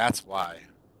we go. That's why.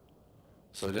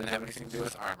 So it didn't have anything to do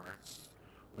with armor.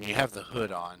 When you have the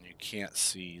hood on, you can't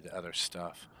see the other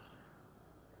stuff.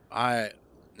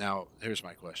 Now, here's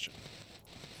my question.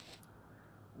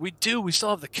 We do! We still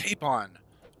have the cape on!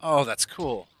 Oh, that's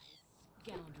cool.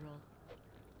 Scoundrel.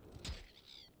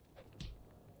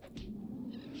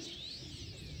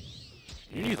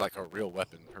 You need like a real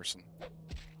weapon person.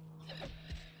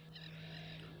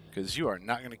 Because you are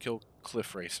not going to kill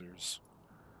cliff racers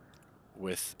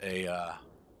with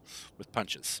with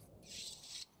punches.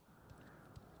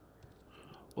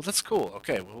 Well, that's cool.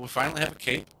 Okay, well, we finally have a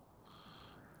cape.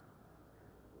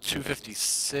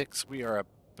 256. We are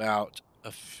about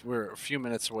we're a few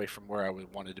minutes away from where I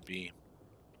wanted to be,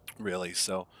 really.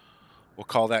 So we'll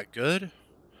call that good.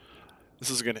 This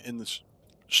is going to end the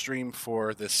stream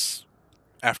for this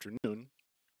afternoon.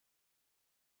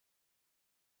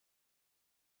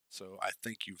 So I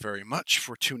thank you very much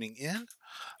for tuning in.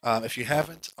 If you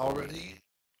haven't already,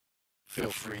 feel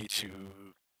free to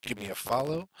give me a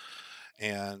follow.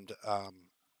 And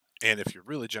if you're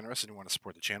really generous and you want to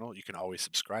support the channel, you can always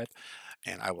subscribe.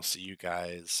 And I will see you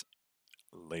guys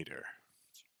later.